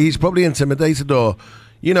he's probably intimidated or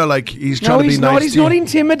he's trying to be nice. He's not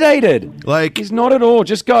intimidated. He's not at all.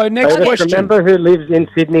 Just go. Next question. Remember who lives in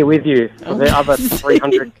Sydney with you for the other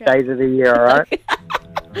 300 days of the year, all right?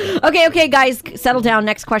 Okay, guys, settle down.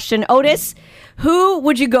 Next question. Otis, who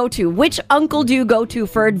would you go to? Which uncle do you go to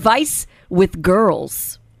for advice with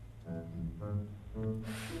girls?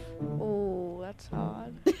 Oh, that's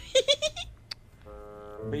hard.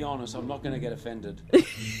 Be honest, I'm not going to get offended.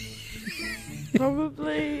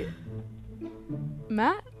 Probably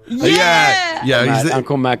Matt? Yeah.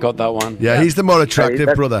 Uncle Matt got that one. Yeah, he's the more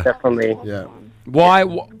attractive brother. Definitely. Yeah. Why?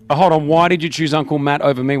 Hold on. Why did you choose Uncle Matt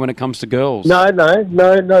over me when it comes to girls? No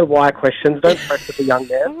why questions. Don't pressure the young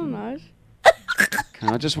man. I don't know.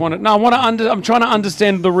 I just want to. No, I'm trying to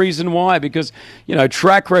understand the reason why because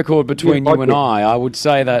track record between you and I would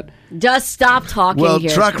say that. Just stop talking. Well, here.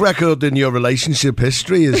 track record in your relationship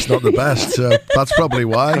history is not the best, so that's probably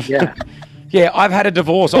why. Yeah. Yeah, I've had a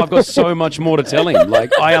divorce. I've got so much more to tell him.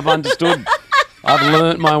 I have understood. I've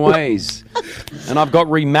learnt my ways. And I've got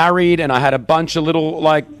remarried, and I had a bunch of little,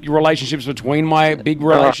 relationships between my big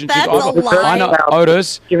relationships. That's a lie. I know,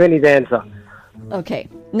 Otis. Give him his answer. Okay,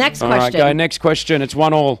 next All question. right, go. Next question. It's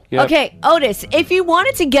 1-1. Yep. Okay, Otis, if you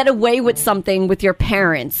wanted to get away with something with your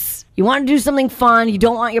parents, you want to do something fun, you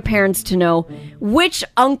don't want your parents to know, which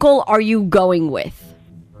uncle are you going with?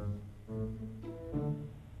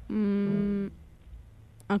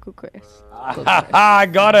 Uncle Chris. I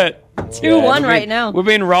got it. 2-1 right now. We've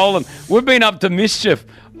been rolling. We've been up to mischief.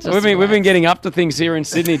 We've been getting up to things here in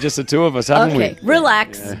Sydney, just the two of us, haven't we? Okay,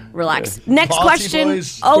 relax. Next Party question,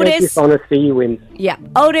 boys. Otis. Honesty, you win. Yeah,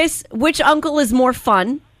 Otis, which uncle is more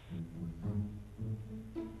fun?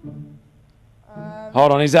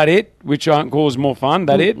 Hold on, is that it? Which uncle is more fun?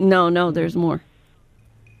 That it? No, there's more.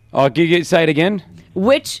 Oh, say it again.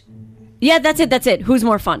 Yeah, that's it. Who's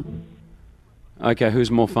more fun? Okay, who's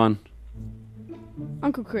more fun?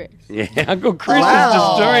 Uncle Chris. Yeah, Uncle Chris has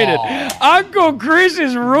destroyed it. Uncle Chris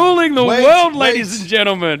is ruling the world, ladies and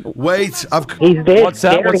gentlemen. Wait, He's there. What's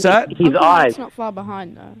that? What's that? His Uncle eyes. Matt's not far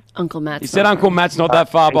behind, though. Uncle Matt. He said Uncle Matt's not that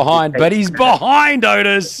far behind, but he's behind,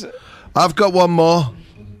 Otis. I've got one more.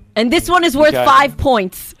 And this one is worth 5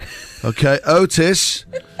 points. Okay, Otis.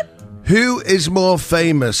 Who is more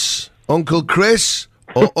famous, Uncle Chris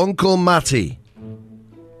or Uncle Matty?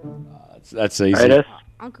 That's easy. Otis.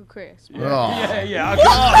 Uncle Chris. Yeah.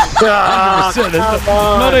 100%. There's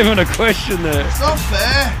not even a question there. It's not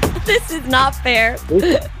fair. This is not fair.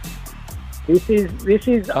 This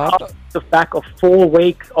is off the back of 4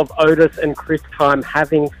 weeks of Otis and Chris time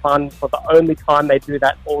having fun for the only time they do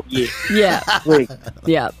that all year. Yeah.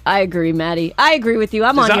 Yeah, I agree, Maddie. I agree with you.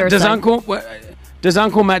 I'm on your side. Does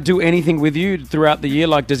Uncle Matt do anything with you throughout the year?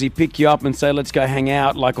 Like, does he pick you up and say, let's go hang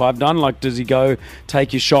out like I've done? Like, does he go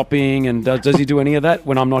take you shopping? And does he do any of that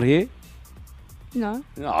when I'm not here? No.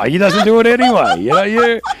 No, he doesn't do it anyway. You know,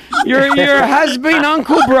 you're a has-been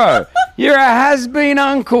uncle, bro. You're a has-been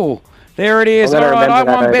uncle. There it is. All right, I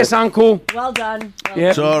won best uncle. Well done. Yeah,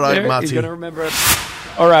 It's all right, Matty. He's going to remember it.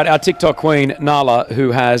 All right, our TikTok queen, Nala,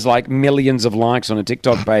 who has like millions of likes on a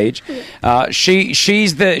TikTok page.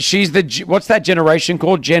 She's the what's that generation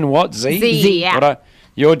called? Gen what? Z? Z, yeah.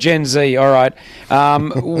 You're Gen Z, all right.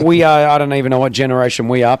 We are, I don't even know what generation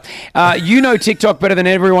we are. You know TikTok better than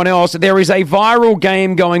everyone else. There is a viral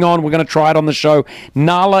game going on. We're going to try it on the show.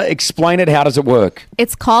 Nala, explain it. How does it work?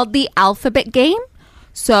 It's called the alphabet game.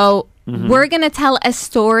 So we're going to tell a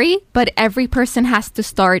story, but every person has to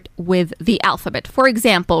start with the alphabet. For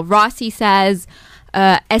example, Rossi says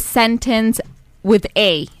a sentence with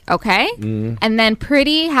A, okay? And then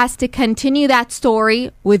Pretty has to continue that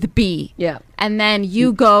story with B. Yeah. And then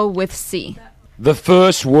you go with C. The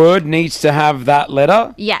first word needs to have that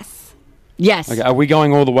letter? Yes. Yes. Okay, are we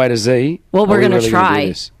going all the way to Z? Well, we're going to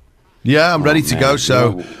try. Yeah, I'm ready to go.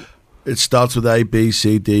 So it starts with A, B,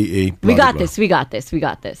 C, D, E. We got this. We got this.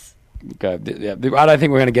 Okay, yeah, I don't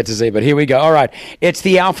think we're going to get to Z, but here we go. All right, it's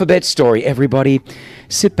the alphabet story. Everybody,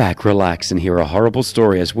 sit back, relax, and hear a horrible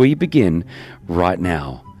story as we begin right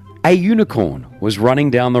now. A unicorn was running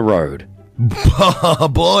down the road. Oh,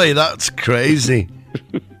 boy, that's crazy.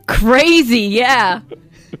 Crazy, yeah.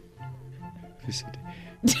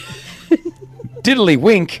 Diddly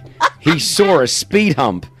wink, he saw a speed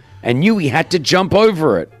hump and knew he had to jump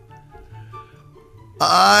over it.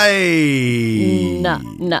 No.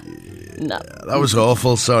 That was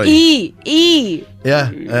awful, sorry. E.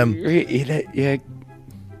 Yeah. Yeah.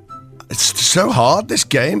 It's so hard, this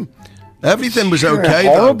game. Everything was okay,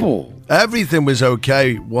 horrible. though. Everything was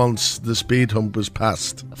okay once the speed hump was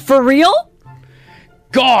passed. For real?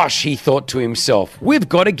 Gosh, he thought to himself, we've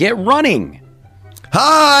got to get running.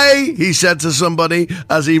 Hi, he said to somebody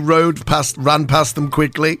as he ran past them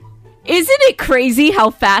quickly. Isn't it crazy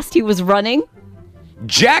how fast he was running?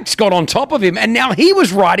 Jax got on top of him, and now he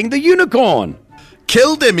was riding the unicorn.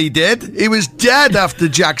 Killed him, he did. He was dead after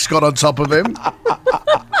Jax got on top of him.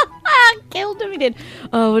 Killed him, he did.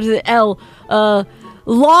 What is it? L.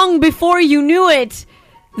 Long before you knew it,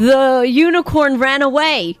 the unicorn ran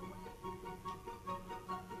away.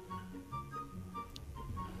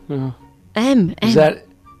 M. Is that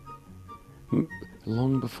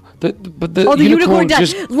long before? The unicorn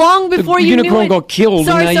died. Long before you knew it. The unicorn got killed,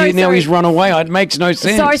 and now he's run away. It makes no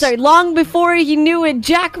sense. Sorry. Long before he knew it,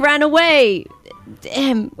 Jack ran away.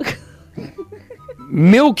 Damn.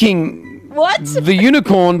 Milking. What? The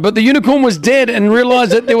unicorn, but the unicorn was dead and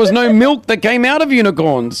realized that there was no milk that came out of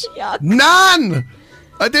unicorns. Yuck. Nan!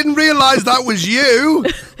 I didn't realize that was you.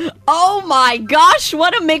 Oh my gosh,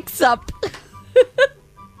 what a mix-up.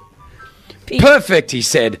 Perfect, he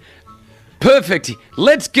said. Perfect.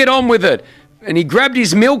 Let's get on with it. And he grabbed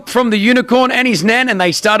his milk from the unicorn and his nan, and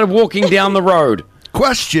they started walking down the road.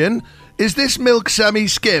 Question, is this milk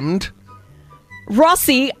semi-skimmed?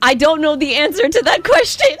 Rossi, I don't know the answer to that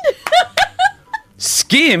question.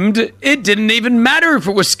 Skimmed? It didn't even matter if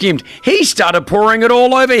it was skimmed. He started pouring it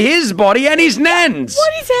all over his body and his nan's.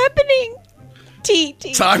 What is happening?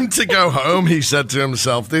 Time to go home, he said to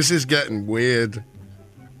himself. This is getting weird.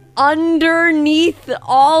 Underneath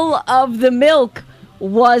all of the milk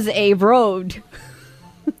was a road.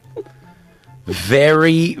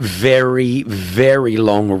 Very, very, very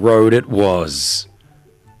long road it was.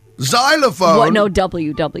 Xylophone? What? No,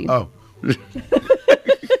 W. Oh.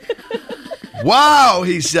 Wow,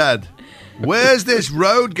 he said. Where's this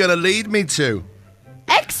road gonna lead me to?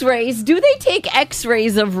 X-rays? Do they take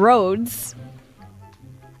X-rays of roads?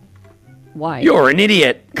 Why? You're an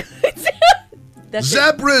idiot.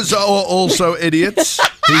 Zebras are also idiots,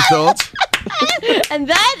 he thought. And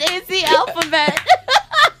that is the alphabet.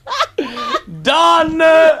 Done.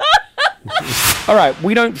 All right,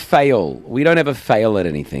 we don't fail. We don't ever fail at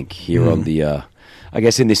anything here on the. I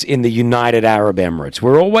guess in the United Arab Emirates,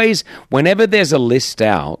 we're always, whenever there's a list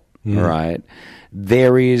out, right,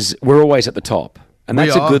 we're always at the top, and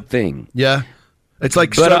that's a good thing. Yeah, it's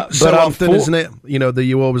like so often, isn't it? You know, that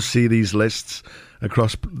you always see these lists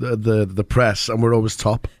across the press, and we're always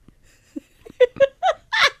top.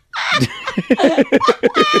 Sorry,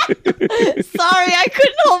 I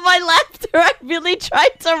couldn't hold my laughter. I really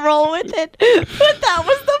tried to roll with it, but that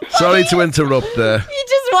was the funniest. Sorry to interrupt there. You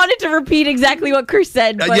just wanted to repeat exactly what Chris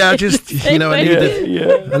said. But Yeah, just, I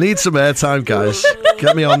need some airtime, guys.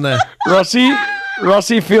 Get me on there.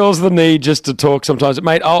 Rossi feels the need just to talk sometimes.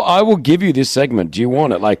 Mate, I will give you this segment. Do you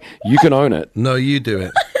want it? Like, you can own it. No, you do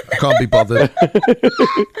it. I can't be bothered.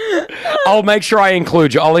 I'll make sure I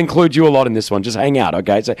include you. I'll include you a lot in this one. Just hang out,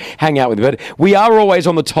 okay? So hang out with me. But we are always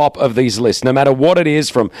on the top of these lists, no matter what it is,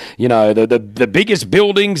 from, you know, the biggest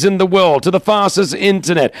buildings in the world to the fastest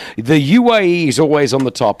internet. The UAE is always on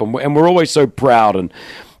the top, and we're always so proud. And,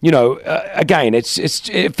 you know, again, it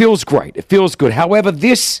feels great. It feels good. However,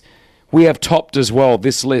 we have topped as well,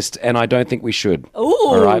 this list, and I don't think we should. Ooh.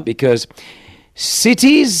 All right, because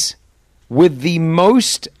cities with the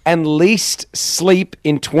most and least sleep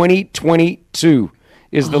in 2022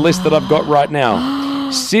 is the list that I've got right now.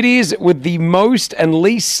 Cities with the most and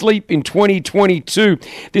least sleep in 2022.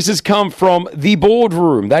 This has come from The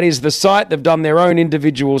Boardroom. That is the site. They've done their own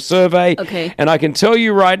individual survey. Okay. And I can tell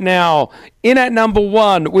you right now, in at number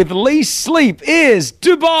one with least sleep is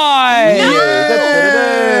Dubai.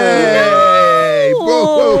 Yay! Whoa,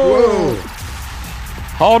 whoa, whoa.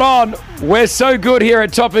 Hold on. We're so good here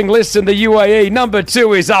at topping lists in the UAE. Number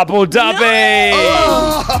two is Abu Dhabi.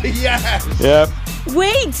 Oh, yes. Yep.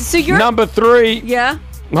 Wait, so you're... Number three. Yeah?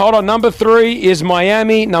 Hold on. Number three is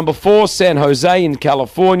Miami. Number four, San Jose in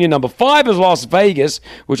California. Number five is Las Vegas,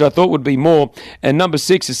 which I thought would be more. And number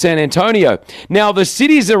six is San Antonio. Now, the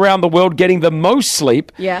cities around the world getting the most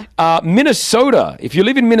sleep. Yeah. Minnesota. If you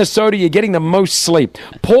live in Minnesota, you're getting the most sleep.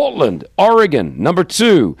 Portland, Oregon, number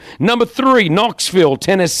two. Number three, Knoxville,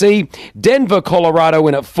 Tennessee. Denver, Colorado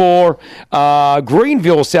in at four.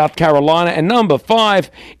 Greenville, South Carolina. And number five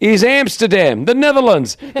is Amsterdam, the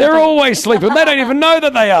Netherlands. They're always sleeping. They don't even know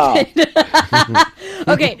that they are.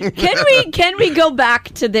 Okay, can we go back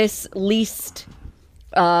to this least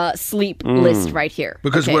sleep list right here?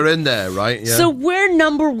 Because okay. we're in there, right? Yeah. So we're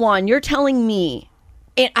number one. You're telling me,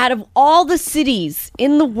 out of all the cities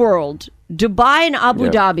in the world, Dubai and Abu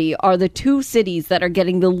Dhabi are the two cities that are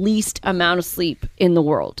getting the least amount of sleep in the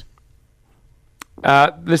world.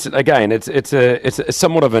 Listen, again, it's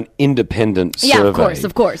somewhat of an independent survey. Yeah,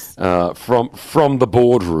 of course. From the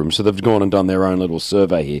boardroom, so they've gone and done their own little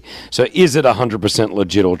survey here. So is it 100%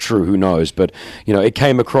 legit or true? Who knows? But you know, it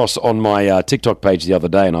came across on my TikTok page the other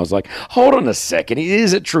day, and I was like, hold on a second,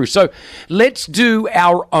 is it true? So let's do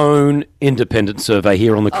our own independent survey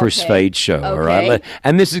here on the Chris Fade Show. All right,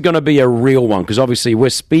 and this is going to be a real one because obviously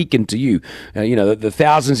we're speaking to you. You know, the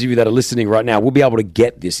thousands of you that are listening right now will be able to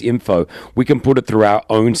get this info. We can put it through our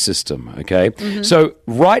own system, okay? Mm-hmm. So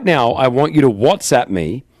right now, I want you to WhatsApp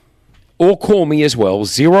me or call me as well,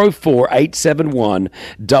 04871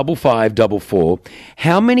 5544.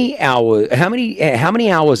 How many hours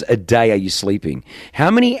a day are you sleeping?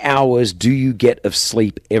 How many hours do you get of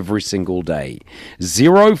sleep every single day?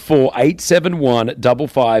 04871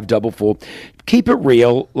 5544. Keep it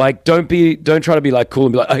real. Like, don't try to be like cool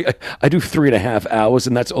and be like, I do 3.5 hours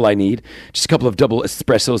and that's all I need. Just a couple of double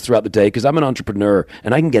espressos throughout the day because I'm an entrepreneur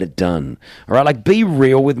and I can get it done. All right, like be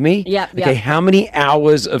real with me. Yeah. Okay, how many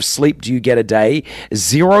hours of sleep do you get a day?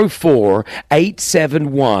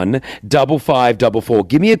 04871 5544.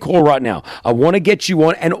 Give me a call right now. I want to get you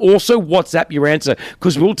on, and also WhatsApp your answer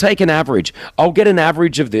because we'll take an average. I'll get an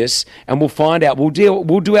average of this and we'll find out. We'll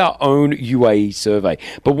do our own UAE survey.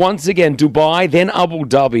 But once again, Dubai, then Abu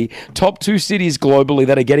Dhabi, top two cities globally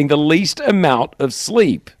that are getting the least amount of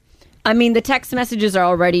sleep. I mean, the text messages are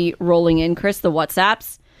already rolling in, Chris, the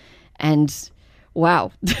WhatsApps. And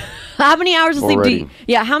wow. How many hours of sleep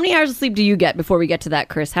how many hours of sleep do you get before we get to that,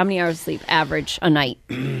 Chris? How many hours of sleep average a night?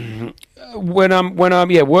 When I'm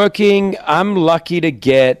working, I'm lucky to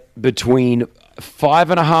get between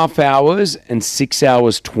 5.5 hours and 6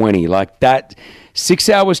 hours 20. Like that. 6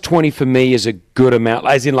 hours 20 for me is a good amount,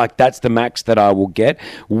 as in like that's the max that I will get.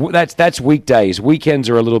 That's weekdays. Weekends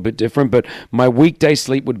are a little bit different, but my weekday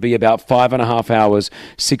sleep would be about 5.5 hours,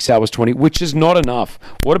 6 hours 20, which is not enough.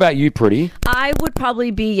 What about you, Pretty? I would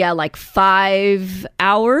probably be like 5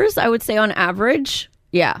 hours, I would say on average.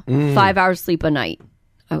 Yeah, 5 hours sleep a night.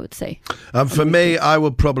 I would say. For me, I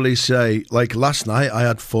would probably say, like last night, I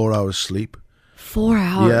had 4 hours sleep. 4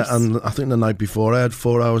 hours? Yeah, and I think the night before I had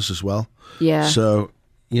 4 hours as well. Yeah. So,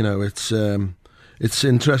 it's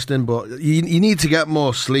interesting, but you need to get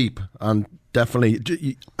more sleep. And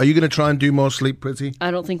definitely, are you going to try and do more sleep, Pretty? I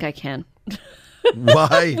don't think I can.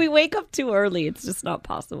 Why? We wake up too early. It's just not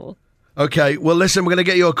possible. Okay, well, listen, we're going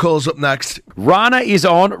to get your calls up next. Rana is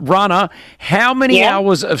on. Rana, how many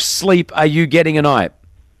hours of sleep are you getting a night?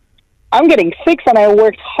 I'm getting 6, and I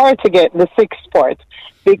worked hard to get the 6th part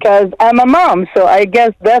because I'm a mom. So I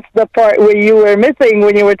guess that's the part where you were missing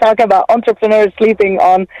when you were talking about entrepreneurs sleeping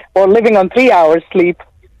on or living on 3 hours sleep.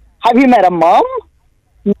 Have you met a mom?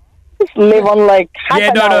 Just live on like half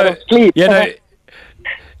an hour of sleep.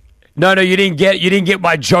 No, you didn't get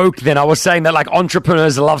my joke then. I was saying that like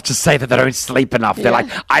entrepreneurs love to say that they don't sleep enough. They're like,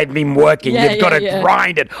 I've been working. You've got to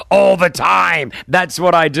grind it all the time. That's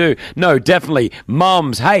what I do. No, definitely.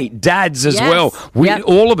 Mums, hey, dads as well.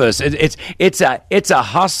 All of us. It's a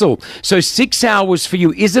hustle. So 6 hours for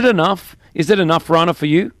you. Is it enough? Is it enough, Rana, for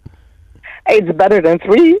you? It's better than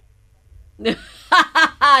 3.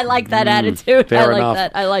 I like that attitude. Fair I enough.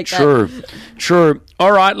 like that. I like that. True.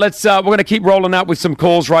 All right, let's. We're going to keep rolling out with some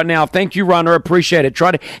calls right now. Thank you, Rana. Appreciate it.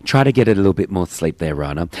 Try to get a little bit more sleep there,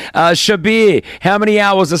 Rana. Shabir, how many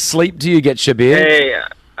hours of sleep do you get, Shabir? Hey,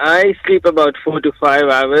 I sleep about 4 to 5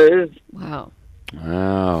 hours. Wow.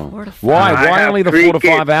 4 to 5. Why? I Why have only the 3 4 to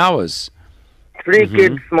 5 kids. hours? 3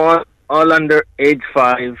 kids, small, all under age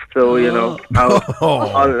 5. So out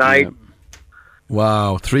all night.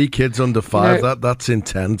 Wow, 3 kids under 5. That's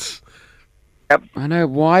intense. Yep. I know.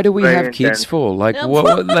 Why do we Very have kids intense. for? Like,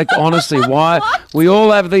 like honestly, why we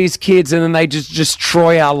all have these kids and then they just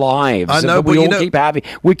destroy our lives? I know, but we but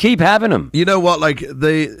we keep having them. You know what? Like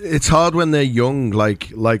it's hard when they're young,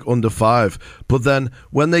 like under 5. But then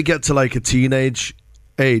when they get to like a teenage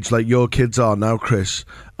age, like your kids are now, Chris,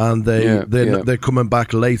 and they're coming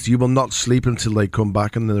back late, you will not sleep until they come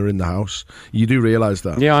back and they're in the house. You do realise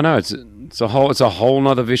that? Yeah, I know. It's a whole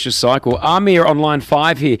nother vicious cycle. Amir on line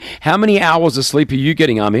 5 here. How many hours of sleep are you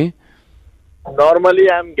getting, Amir? Normally,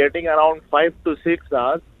 I'm getting around 5 to 6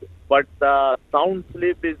 hours, but sound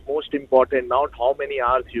sleep is most important, not how many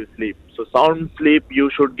hours you sleep. So sound sleep, you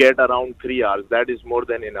should get around 3 hours. That is more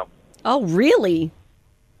than enough. Oh, really?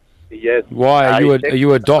 Yes. Why? Are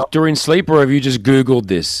you a doctor in sleep, or have you just Googled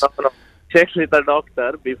this? No. Checked with the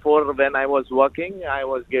doctor. Before, when I was working, I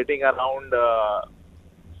was getting around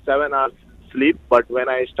 7 hours sleep. But when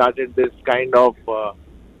I started this kind of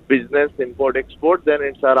business, import-export, then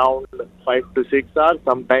it's around 5 to 6 hours,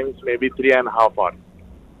 sometimes maybe 3.5 hours.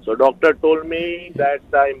 So doctor told me that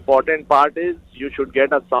the important part is you should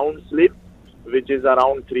get a sound sleep, which is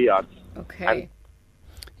around 3 hours. Okay.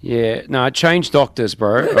 Yeah, no, change doctors,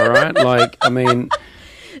 bro. All right, like I mean,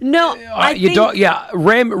 no,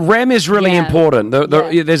 REM is really important.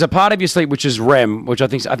 There's a part of your sleep which is REM, which I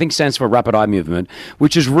think stands for rapid eye movement,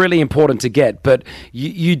 which is really important to get. But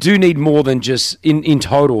you do need more than just in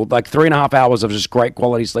total. Like 3.5 hours of just great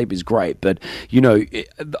quality sleep is great. But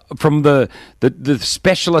from the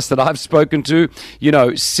specialists that I've spoken to,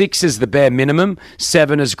 6 is the bare minimum.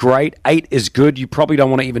 7 is great. 8 is good. You probably don't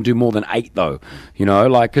want to even do more than 8 though.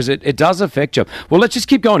 Because it does affect you. Well, let's just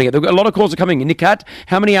keep going here. A lot of calls are coming in. Nikat,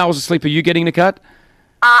 how many hours of sleep are you getting, Nikat?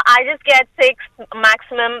 I just get 6,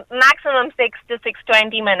 maximum 6 to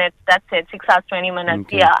 6:20 minutes. That's it, 6 hours 20 minutes.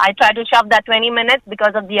 Okay. Yeah, I try to shove that 20 minutes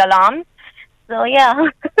because of the alarm. So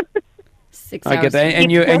yeah. 6 I get that.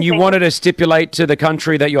 And you wanted to stipulate to the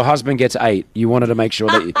country that your husband gets 8. You wanted to make sure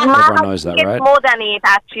that everyone knows that, He right? gets more than 8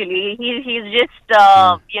 actually. He's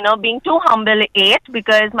just being too humble 8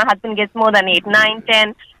 because my husband gets more than 8, 9,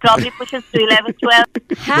 10, probably pushes to 11, 12.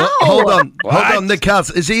 How? Well, hold on,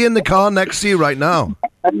 Nikat. Is he in the car next to you right now?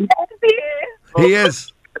 He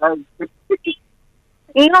is. No,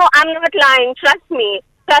 I'm not lying. Trust me,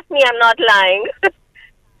 I'm not lying.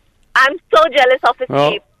 I'm so jealous of his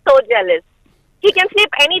sleep. So jealous. He can sleep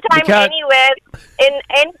anytime, anywhere, in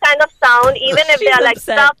any kind of sound, even if they are like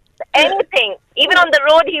stuff, anything. Even on the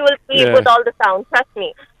road, he will sleep with all the sound. Trust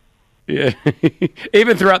me. Yeah,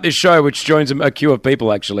 even throughout this show, which joins a queue of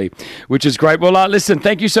people, actually, which is great. Well, listen,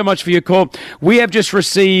 thank you so much for your call. We have just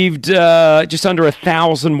received just under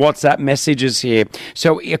 1,000 WhatsApp messages here.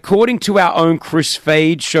 So according to our own Chris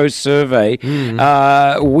Fade show survey,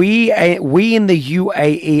 we in the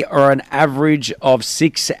UAE are an average of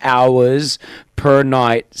 6 hours per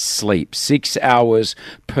night sleep. 6 hours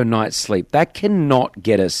per night sleep. That cannot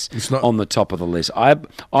get us on the top of the list.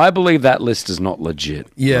 I believe that list is not legit.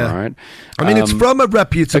 Yeah. All right? I mean, it's from a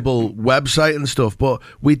reputable website and stuff, but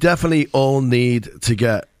we definitely all need to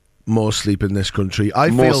get more sleep in this country. I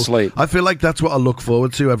More feel sleep. I feel like that's what I look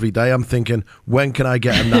forward to every day. I'm thinking, when can I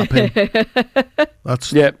get a nap in?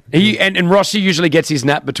 That's Yeah, and Rossi usually gets his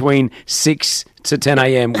nap between 6 to 10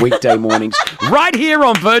 a.m. weekday mornings, right here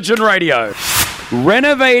on Virgin Radio.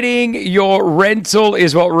 Renovating your rental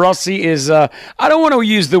is what Rossi is. I don't want to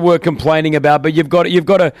use the word complaining about, but you've got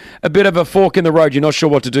a bit of a fork in the road. You're not sure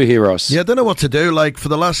what to do here, Ross. Yeah, I don't know what to do. Like, for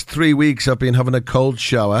the last 3 weeks, I've been having a cold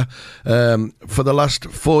shower. For the last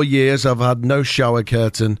 4 years, I've had no shower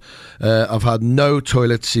curtain. I've had no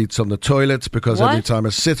toilet seats on the toilets because every time I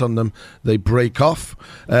sit on them, they break off.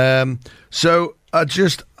 So I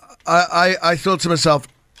thought to myself,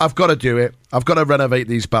 I've got to do it. I've got to renovate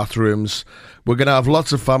these bathrooms. We're going to have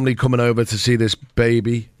lots of family coming over to see this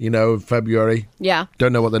baby, in February. Yeah.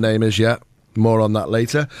 Don't know what the name is yet. More on that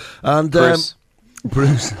later. And Chris.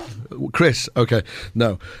 Bruce. Chris. Okay.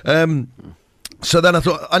 No. So then I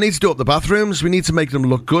thought, I need to do up the bathrooms. We need to make them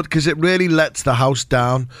look good because it really lets the house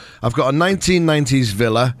down. I've got a 1990s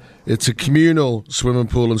villa. It's a communal swimming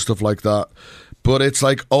pool and stuff like that. But it's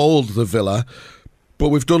like old, the villa. But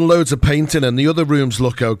we've done loads of painting and the other rooms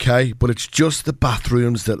look okay. But it's just the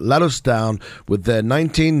bathrooms that let us down with their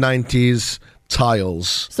 1990s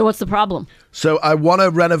tiles. So what's the problem? So I want to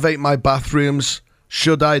renovate my bathrooms.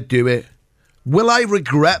 Should I do it? Will I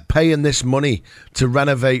regret paying this money to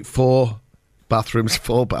renovate 4 bathrooms?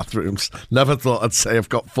 4 bathrooms. Never thought I'd say I've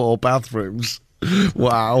got 4 bathrooms.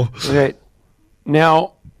 Wow. Okay.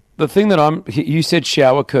 Now, the thing that you said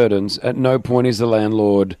shower curtains. At no point is the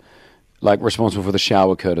landlord responsible for the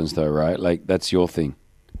shower curtains, though, right? Like, that's your thing.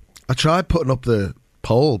 I tried putting up the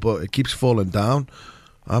pole, but it keeps falling down.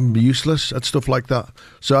 I'm useless at stuff like that.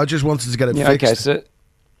 So I just wanted to get it fixed. Okay,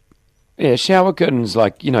 so shower curtains,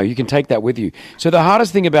 you can take that with you. So the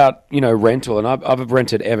hardest thing about, rental, and I've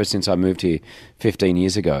rented ever since I moved here 15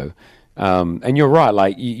 years ago. And you're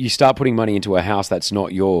right, you start putting money into a house that's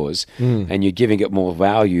not yours and you're giving it more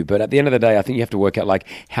value. But at the end of the day, I think you have to work out,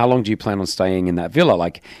 how long do you plan on staying in that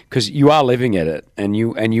villa? Because you are living at it and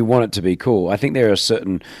you want it to be cool. I think there are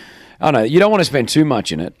certain... I don't know, you don't want to spend too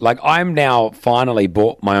much in it. I'm now finally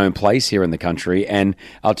bought my own place here in the country, and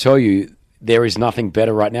I'll tell you, there is nothing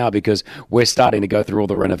better right now because we're starting to go through all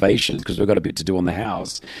the renovations because we've got a bit to do on the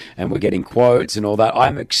house and we're getting quotes and all that.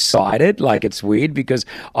 I'm excited. It's weird because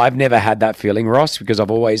I've never had that feeling, Ross, because I've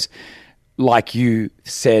always, like you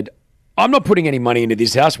said, I'm not putting any money into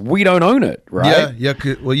this house. We don't own it, right? Yeah.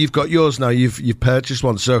 Well, you've got yours now. You've purchased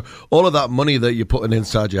one. So all of that money that you're putting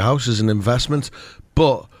inside your house is an investment.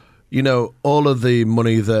 But, all of the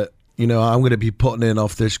money that, I'm going to be putting in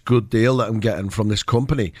off this good deal that I'm getting from this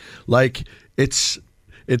company. It's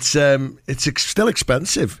still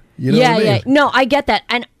expensive. You know what I mean? Yeah. No, I get that.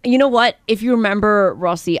 And you know what? If you remember,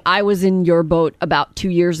 Rossi, I was in your boat about 2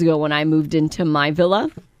 years ago when I moved into my villa.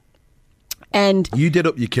 And you did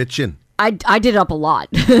up your kitchen. I did up a lot.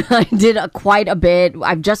 I did quite a bit.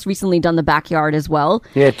 I've just recently done the backyard as well.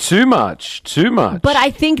 Yeah, too much. But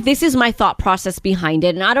I think this is my thought process behind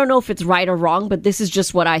it. And I don't know if it's right or wrong, but this is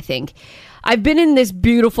just what I think. I've been in this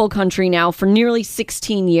beautiful country now for nearly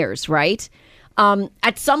 16 years, right?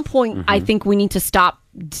 At some point, I think we need to stop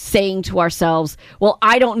saying to ourselves, well,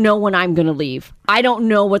 I don't know when I'm going to leave. I don't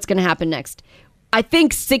know what's going to happen next. I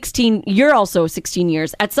think you're also 16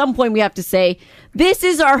 years. At some point, we have to say, this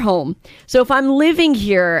is our home. So if I'm living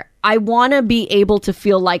here, I want to be able to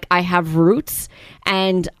feel like I have roots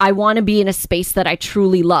and I want to be in a space that I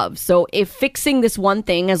truly love. So if fixing this one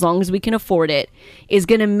thing, as long as we can afford it, is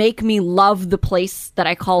going to make me love the place that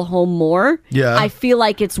I call home more, I feel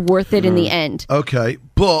like it's worth it in the end. Okay.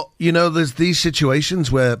 But, there's these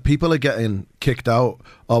situations where people are getting kicked out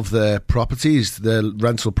of their properties, their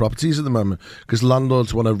rental properties at the moment, because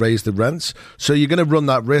landlords want to raise the rents. So you're going to run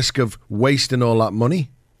that risk of wasting all that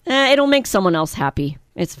money. It'll make someone else happy.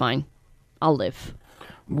 It's fine. I'll live.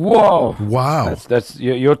 Whoa! Wow! That's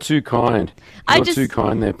you're too kind. You're too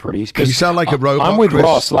kind there, Pretty. You sound like a robot. I'm with Chris.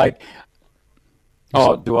 Ross.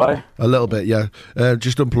 Oh, do I? A little bit, yeah.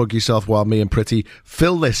 Just unplug yourself while me and Pretty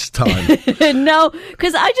fill this time. No,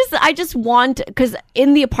 because I just want, because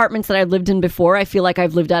in the apartments that I've lived in before, I feel like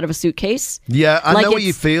I've lived out of a suitcase. Yeah, I know what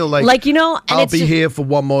you feel like. And I'll be here for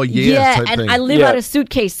one more year. Yeah, type and thing. I live out of a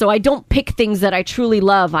suitcase, so I don't pick things that I truly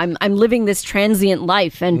love. I'm living this transient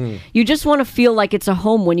life, and you just want to feel like it's a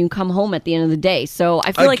home when you come home at the end of the day. So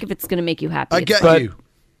I feel like if it's going to make you happy, I get you.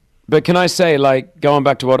 But can I say, going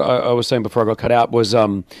back to what I was saying before I got cut out, was I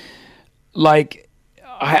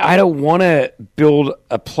don't want to build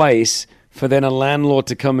a place for then a landlord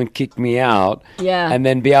to come and kick me out and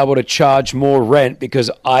then be able to charge more rent because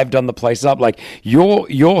I've done the place up.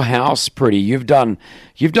 Your house, Pretty, you've done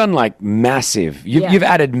you've done like massive. Yeah. You've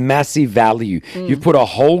added massive value. You've put a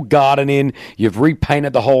whole garden in. You've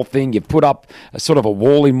repainted the whole thing. You've put up a sort of a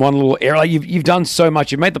wall in one little area. You've done so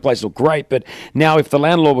much. You've made the place look great. But now, if the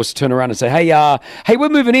landlord was to turn around and say, "Hey, we're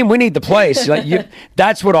moving in. We need the place,"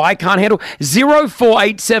 that's what I can't handle.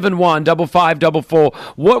 04871 5544.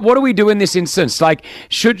 What do we do in this instance? Like,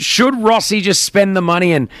 should Rossi just spend the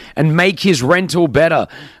money and make his rental better,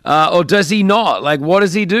 or does he not? Like, what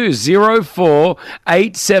does he do?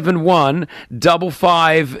 04871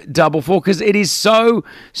 5544. Because it is so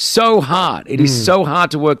hard. It is so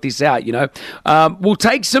hard to work this out. We'll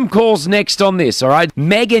take some calls next on this. All right,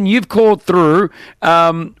 Megan, you've called through.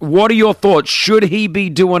 What are your thoughts? Should he be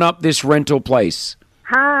doing up this rental place?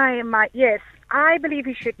 Hi, yes. I believe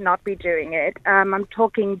he should not be doing it. I'm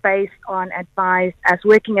talking based on advice as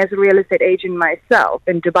working as a real estate agent myself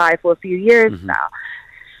in Dubai for a few years now.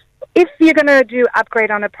 If you're going to do upgrade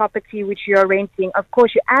on a property which you're renting, of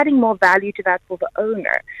course, you're adding more value to that for the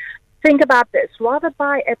owner. Think about this. Rather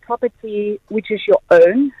buy a property which is your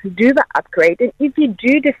own, do the upgrade, and if you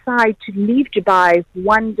do decide to leave Dubai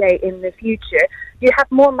one day in the future, you have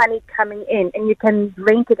more money coming in and you can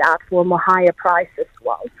rent it out for a more higher price as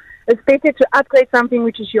well. It's better to upgrade something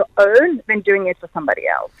which is your own than doing it for somebody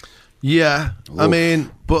else. Yeah, I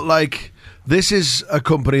mean, but like, this is a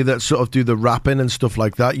company that sort of do the wrapping and stuff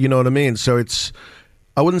like that, you know what I mean? So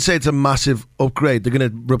I wouldn't say it's a massive upgrade. They're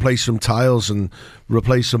going to replace some tiles and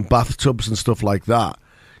replace some bathtubs and stuff like that,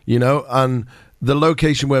 and the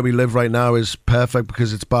location where we live right now is perfect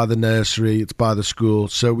because it's by the nursery, it's by the school,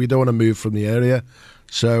 so we don't want to move from the area.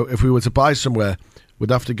 So if we were to buy somewhere, we'd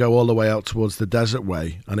have to go all the way out towards the desert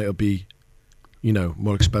way, and it'll be,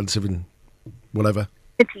 more expensive and whatever.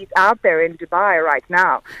 Cities out there in Dubai right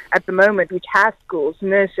now at the moment, which has schools,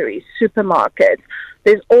 nurseries, supermarkets.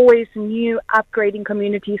 There's always new upgrading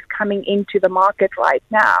communities coming into the market right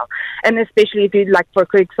now. And especially if you, like, for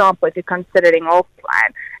example, if you're considering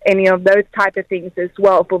off-plan, any of those type of things as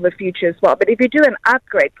well for the future as well. But if you do an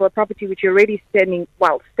upgrade for a property which you're already staying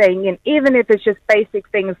in, even if it's just basic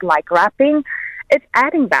things like wrapping, it's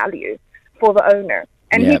adding value for the owner.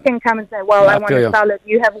 And he can come and say, well, I want to sell it.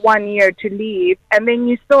 You have 1 year to leave. And then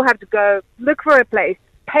you still have to go look for a place,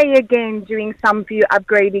 pay again, doing some few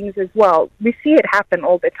upgradings as well. We see it happen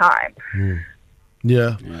all the time.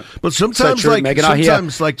 Yeah. But sometimes, sorry, mate.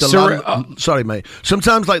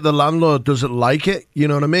 Sometimes, like, the landlord doesn't like it. You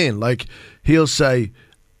know what I mean? Like, he'll say,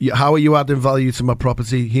 how are you adding value to my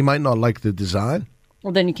property? He might not like the design.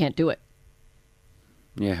 Well, then you can't do it.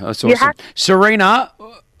 Yeah, that's awesome. Serena,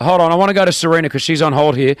 hold on. I want to go to Serena because she's on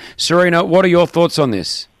hold here. Serena, what are your thoughts on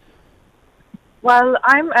this? Well,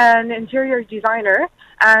 I'm an interior designer,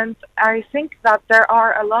 and I think that there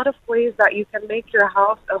are a lot of ways that you can make your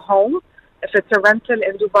house a home if it's a rental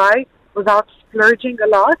in Dubai without splurging a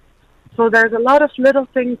lot. So there's a lot of little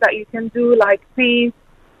things that you can do, like paint,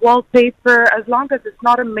 wallpaper, as long as it's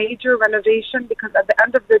not a major renovation, because at the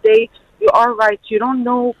end of the day, you are right. You don't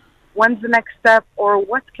know when's the next step or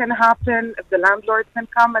what can happen, if the landlord can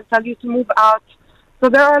come and tell you to move out. So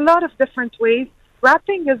there are a lot of different ways.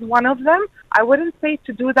 Wrapping is one of them. I wouldn't say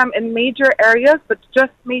to do them in major areas, but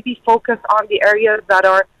just maybe focus on the areas that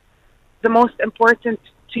are the most important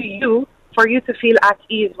to you for you to feel at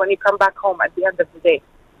ease when you come back home at the end of the day.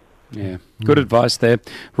 Yeah, good advice there.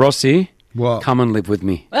 Rossi, what? Come and live with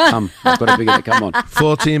me. Come. I've got a big come on.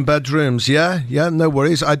 14 bedrooms, yeah, no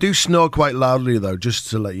worries. I do snore quite loudly, though, just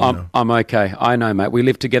to let you know. I'm okay. I know, mate. We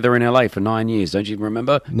lived together in LA for 9 years. Don't you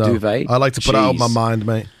remember? No, Duvet. I like to put it out of my mind,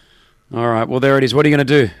 mate. All right, well, there it is. What are you going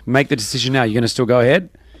to do? Make the decision now. You're going to still go ahead?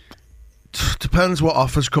 Depends what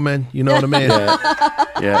offers come in, you know what I mean?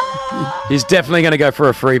 Yeah. He's definitely going to go for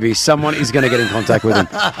a freebie. Someone is going to get in contact with him.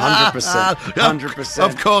 100%. 100%.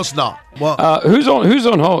 Of course not. What? Who's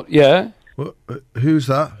on hold? Yeah. Who's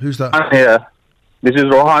that? I'm here. This is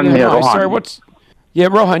Rohan here. Hi, Rohan. Sorry,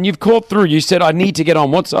 Rohan, you've called through. You said I need to get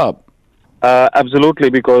on. What's up? Absolutely,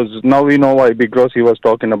 because now we know why Big Rossi was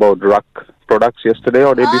talking about RUC products yesterday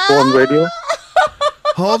or day before on radio.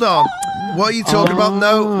 Hold on. What are you talking about?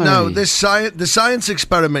 No. The science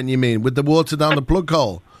experiment, you mean, with the water down the plug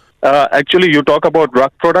hole? Actually, you talk about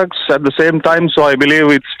RUC products at the same time, so I believe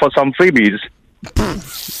it's for some freebies.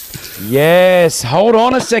 Yes. Hold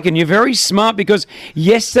on a second. You're very smart, because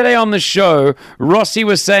yesterday on the show, Rossi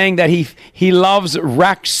was saying that he loves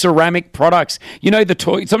RAK ceramic products. You know,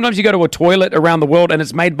 sometimes you go to a toilet around the world and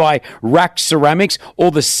it's made by RAK ceramics, or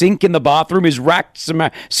the sink in the bathroom is RAK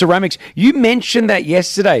ceramics. You mentioned that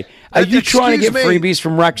yesterday. Are you trying to get freebies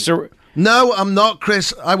from RAK ceramics? No, I'm not,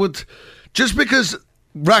 Chris. I would, just because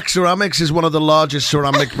RAK Ceramics is one of the largest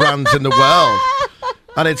ceramic brands in the world.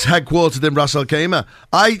 and it's headquartered in Ras Al Khaimah.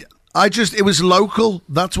 It was local.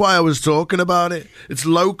 That's why I was talking about it. It's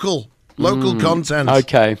local content.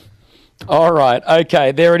 Okay. All right.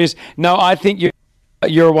 Okay. There it is. No, I think you're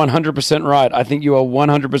 100% right. I think you are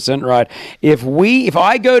 100% right. If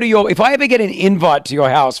I ever get an invite to your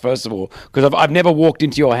house, first of all, because I've never walked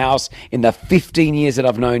into your house in the 15 years that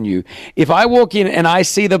I've known you. If I walk in and I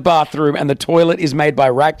see the bathroom and the toilet is made by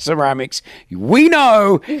Rack Ceramics, we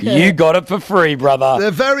know you got it for free, brother. They're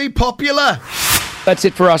very popular. That's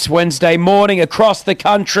it for us Wednesday morning across the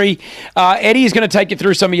country. Eddie is going to take you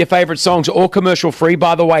through some of your favourite songs, all commercial free,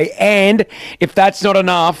 by the way. And if that's not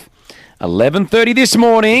enough, 11:30 this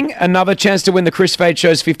morning, another chance to win the Chris Fade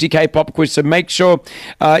Show's 50K pop quiz. So make sure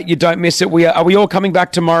you don't miss it. Are we all coming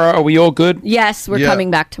back tomorrow? Are we all good? Yes, we're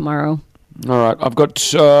coming back tomorrow. All right. I've got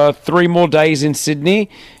 3 more days in Sydney,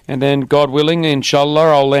 and then God willing,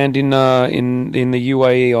 inshallah, I'll land in the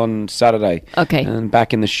UAE on Saturday. Okay. And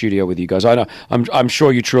back in the studio with you guys. I know. I'm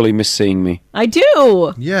sure you truly miss seeing me. I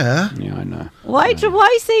do. Yeah. Yeah, I know. Why are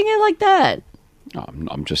you saying it like that?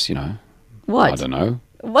 I'm just, What? I don't know.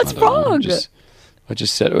 What's wrong? I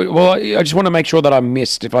just said, well, I just want to make sure that I'm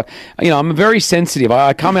missed. If I'm very sensitive.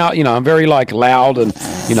 I come out, I'm very loud and,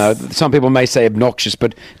 some people may say obnoxious,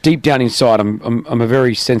 but deep down inside, I'm a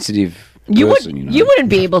very sensitive person. You wouldn't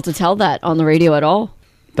be able to tell that on the radio at all.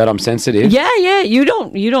 That I'm sensitive? Yeah. You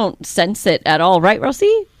don't sense it at all, right,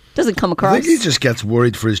 Rossi? Doesn't come across. I think he just gets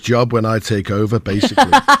worried for his job when I take over,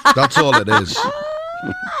 basically. That's all it is.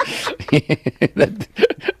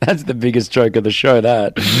 That's the biggest joke of the show,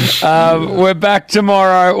 that. We're back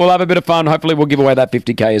tomorrow. We'll have a bit of fun. Hopefully we'll give away that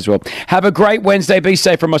 50K as well. Have a great Wednesday. Be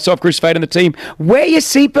safe. From myself, Chris Fade, and the team. Wear your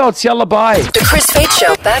seatbelts. Yalla, bye. The Chris Fade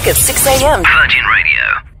Show, back at 6 a.m. Virgin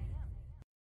Radio.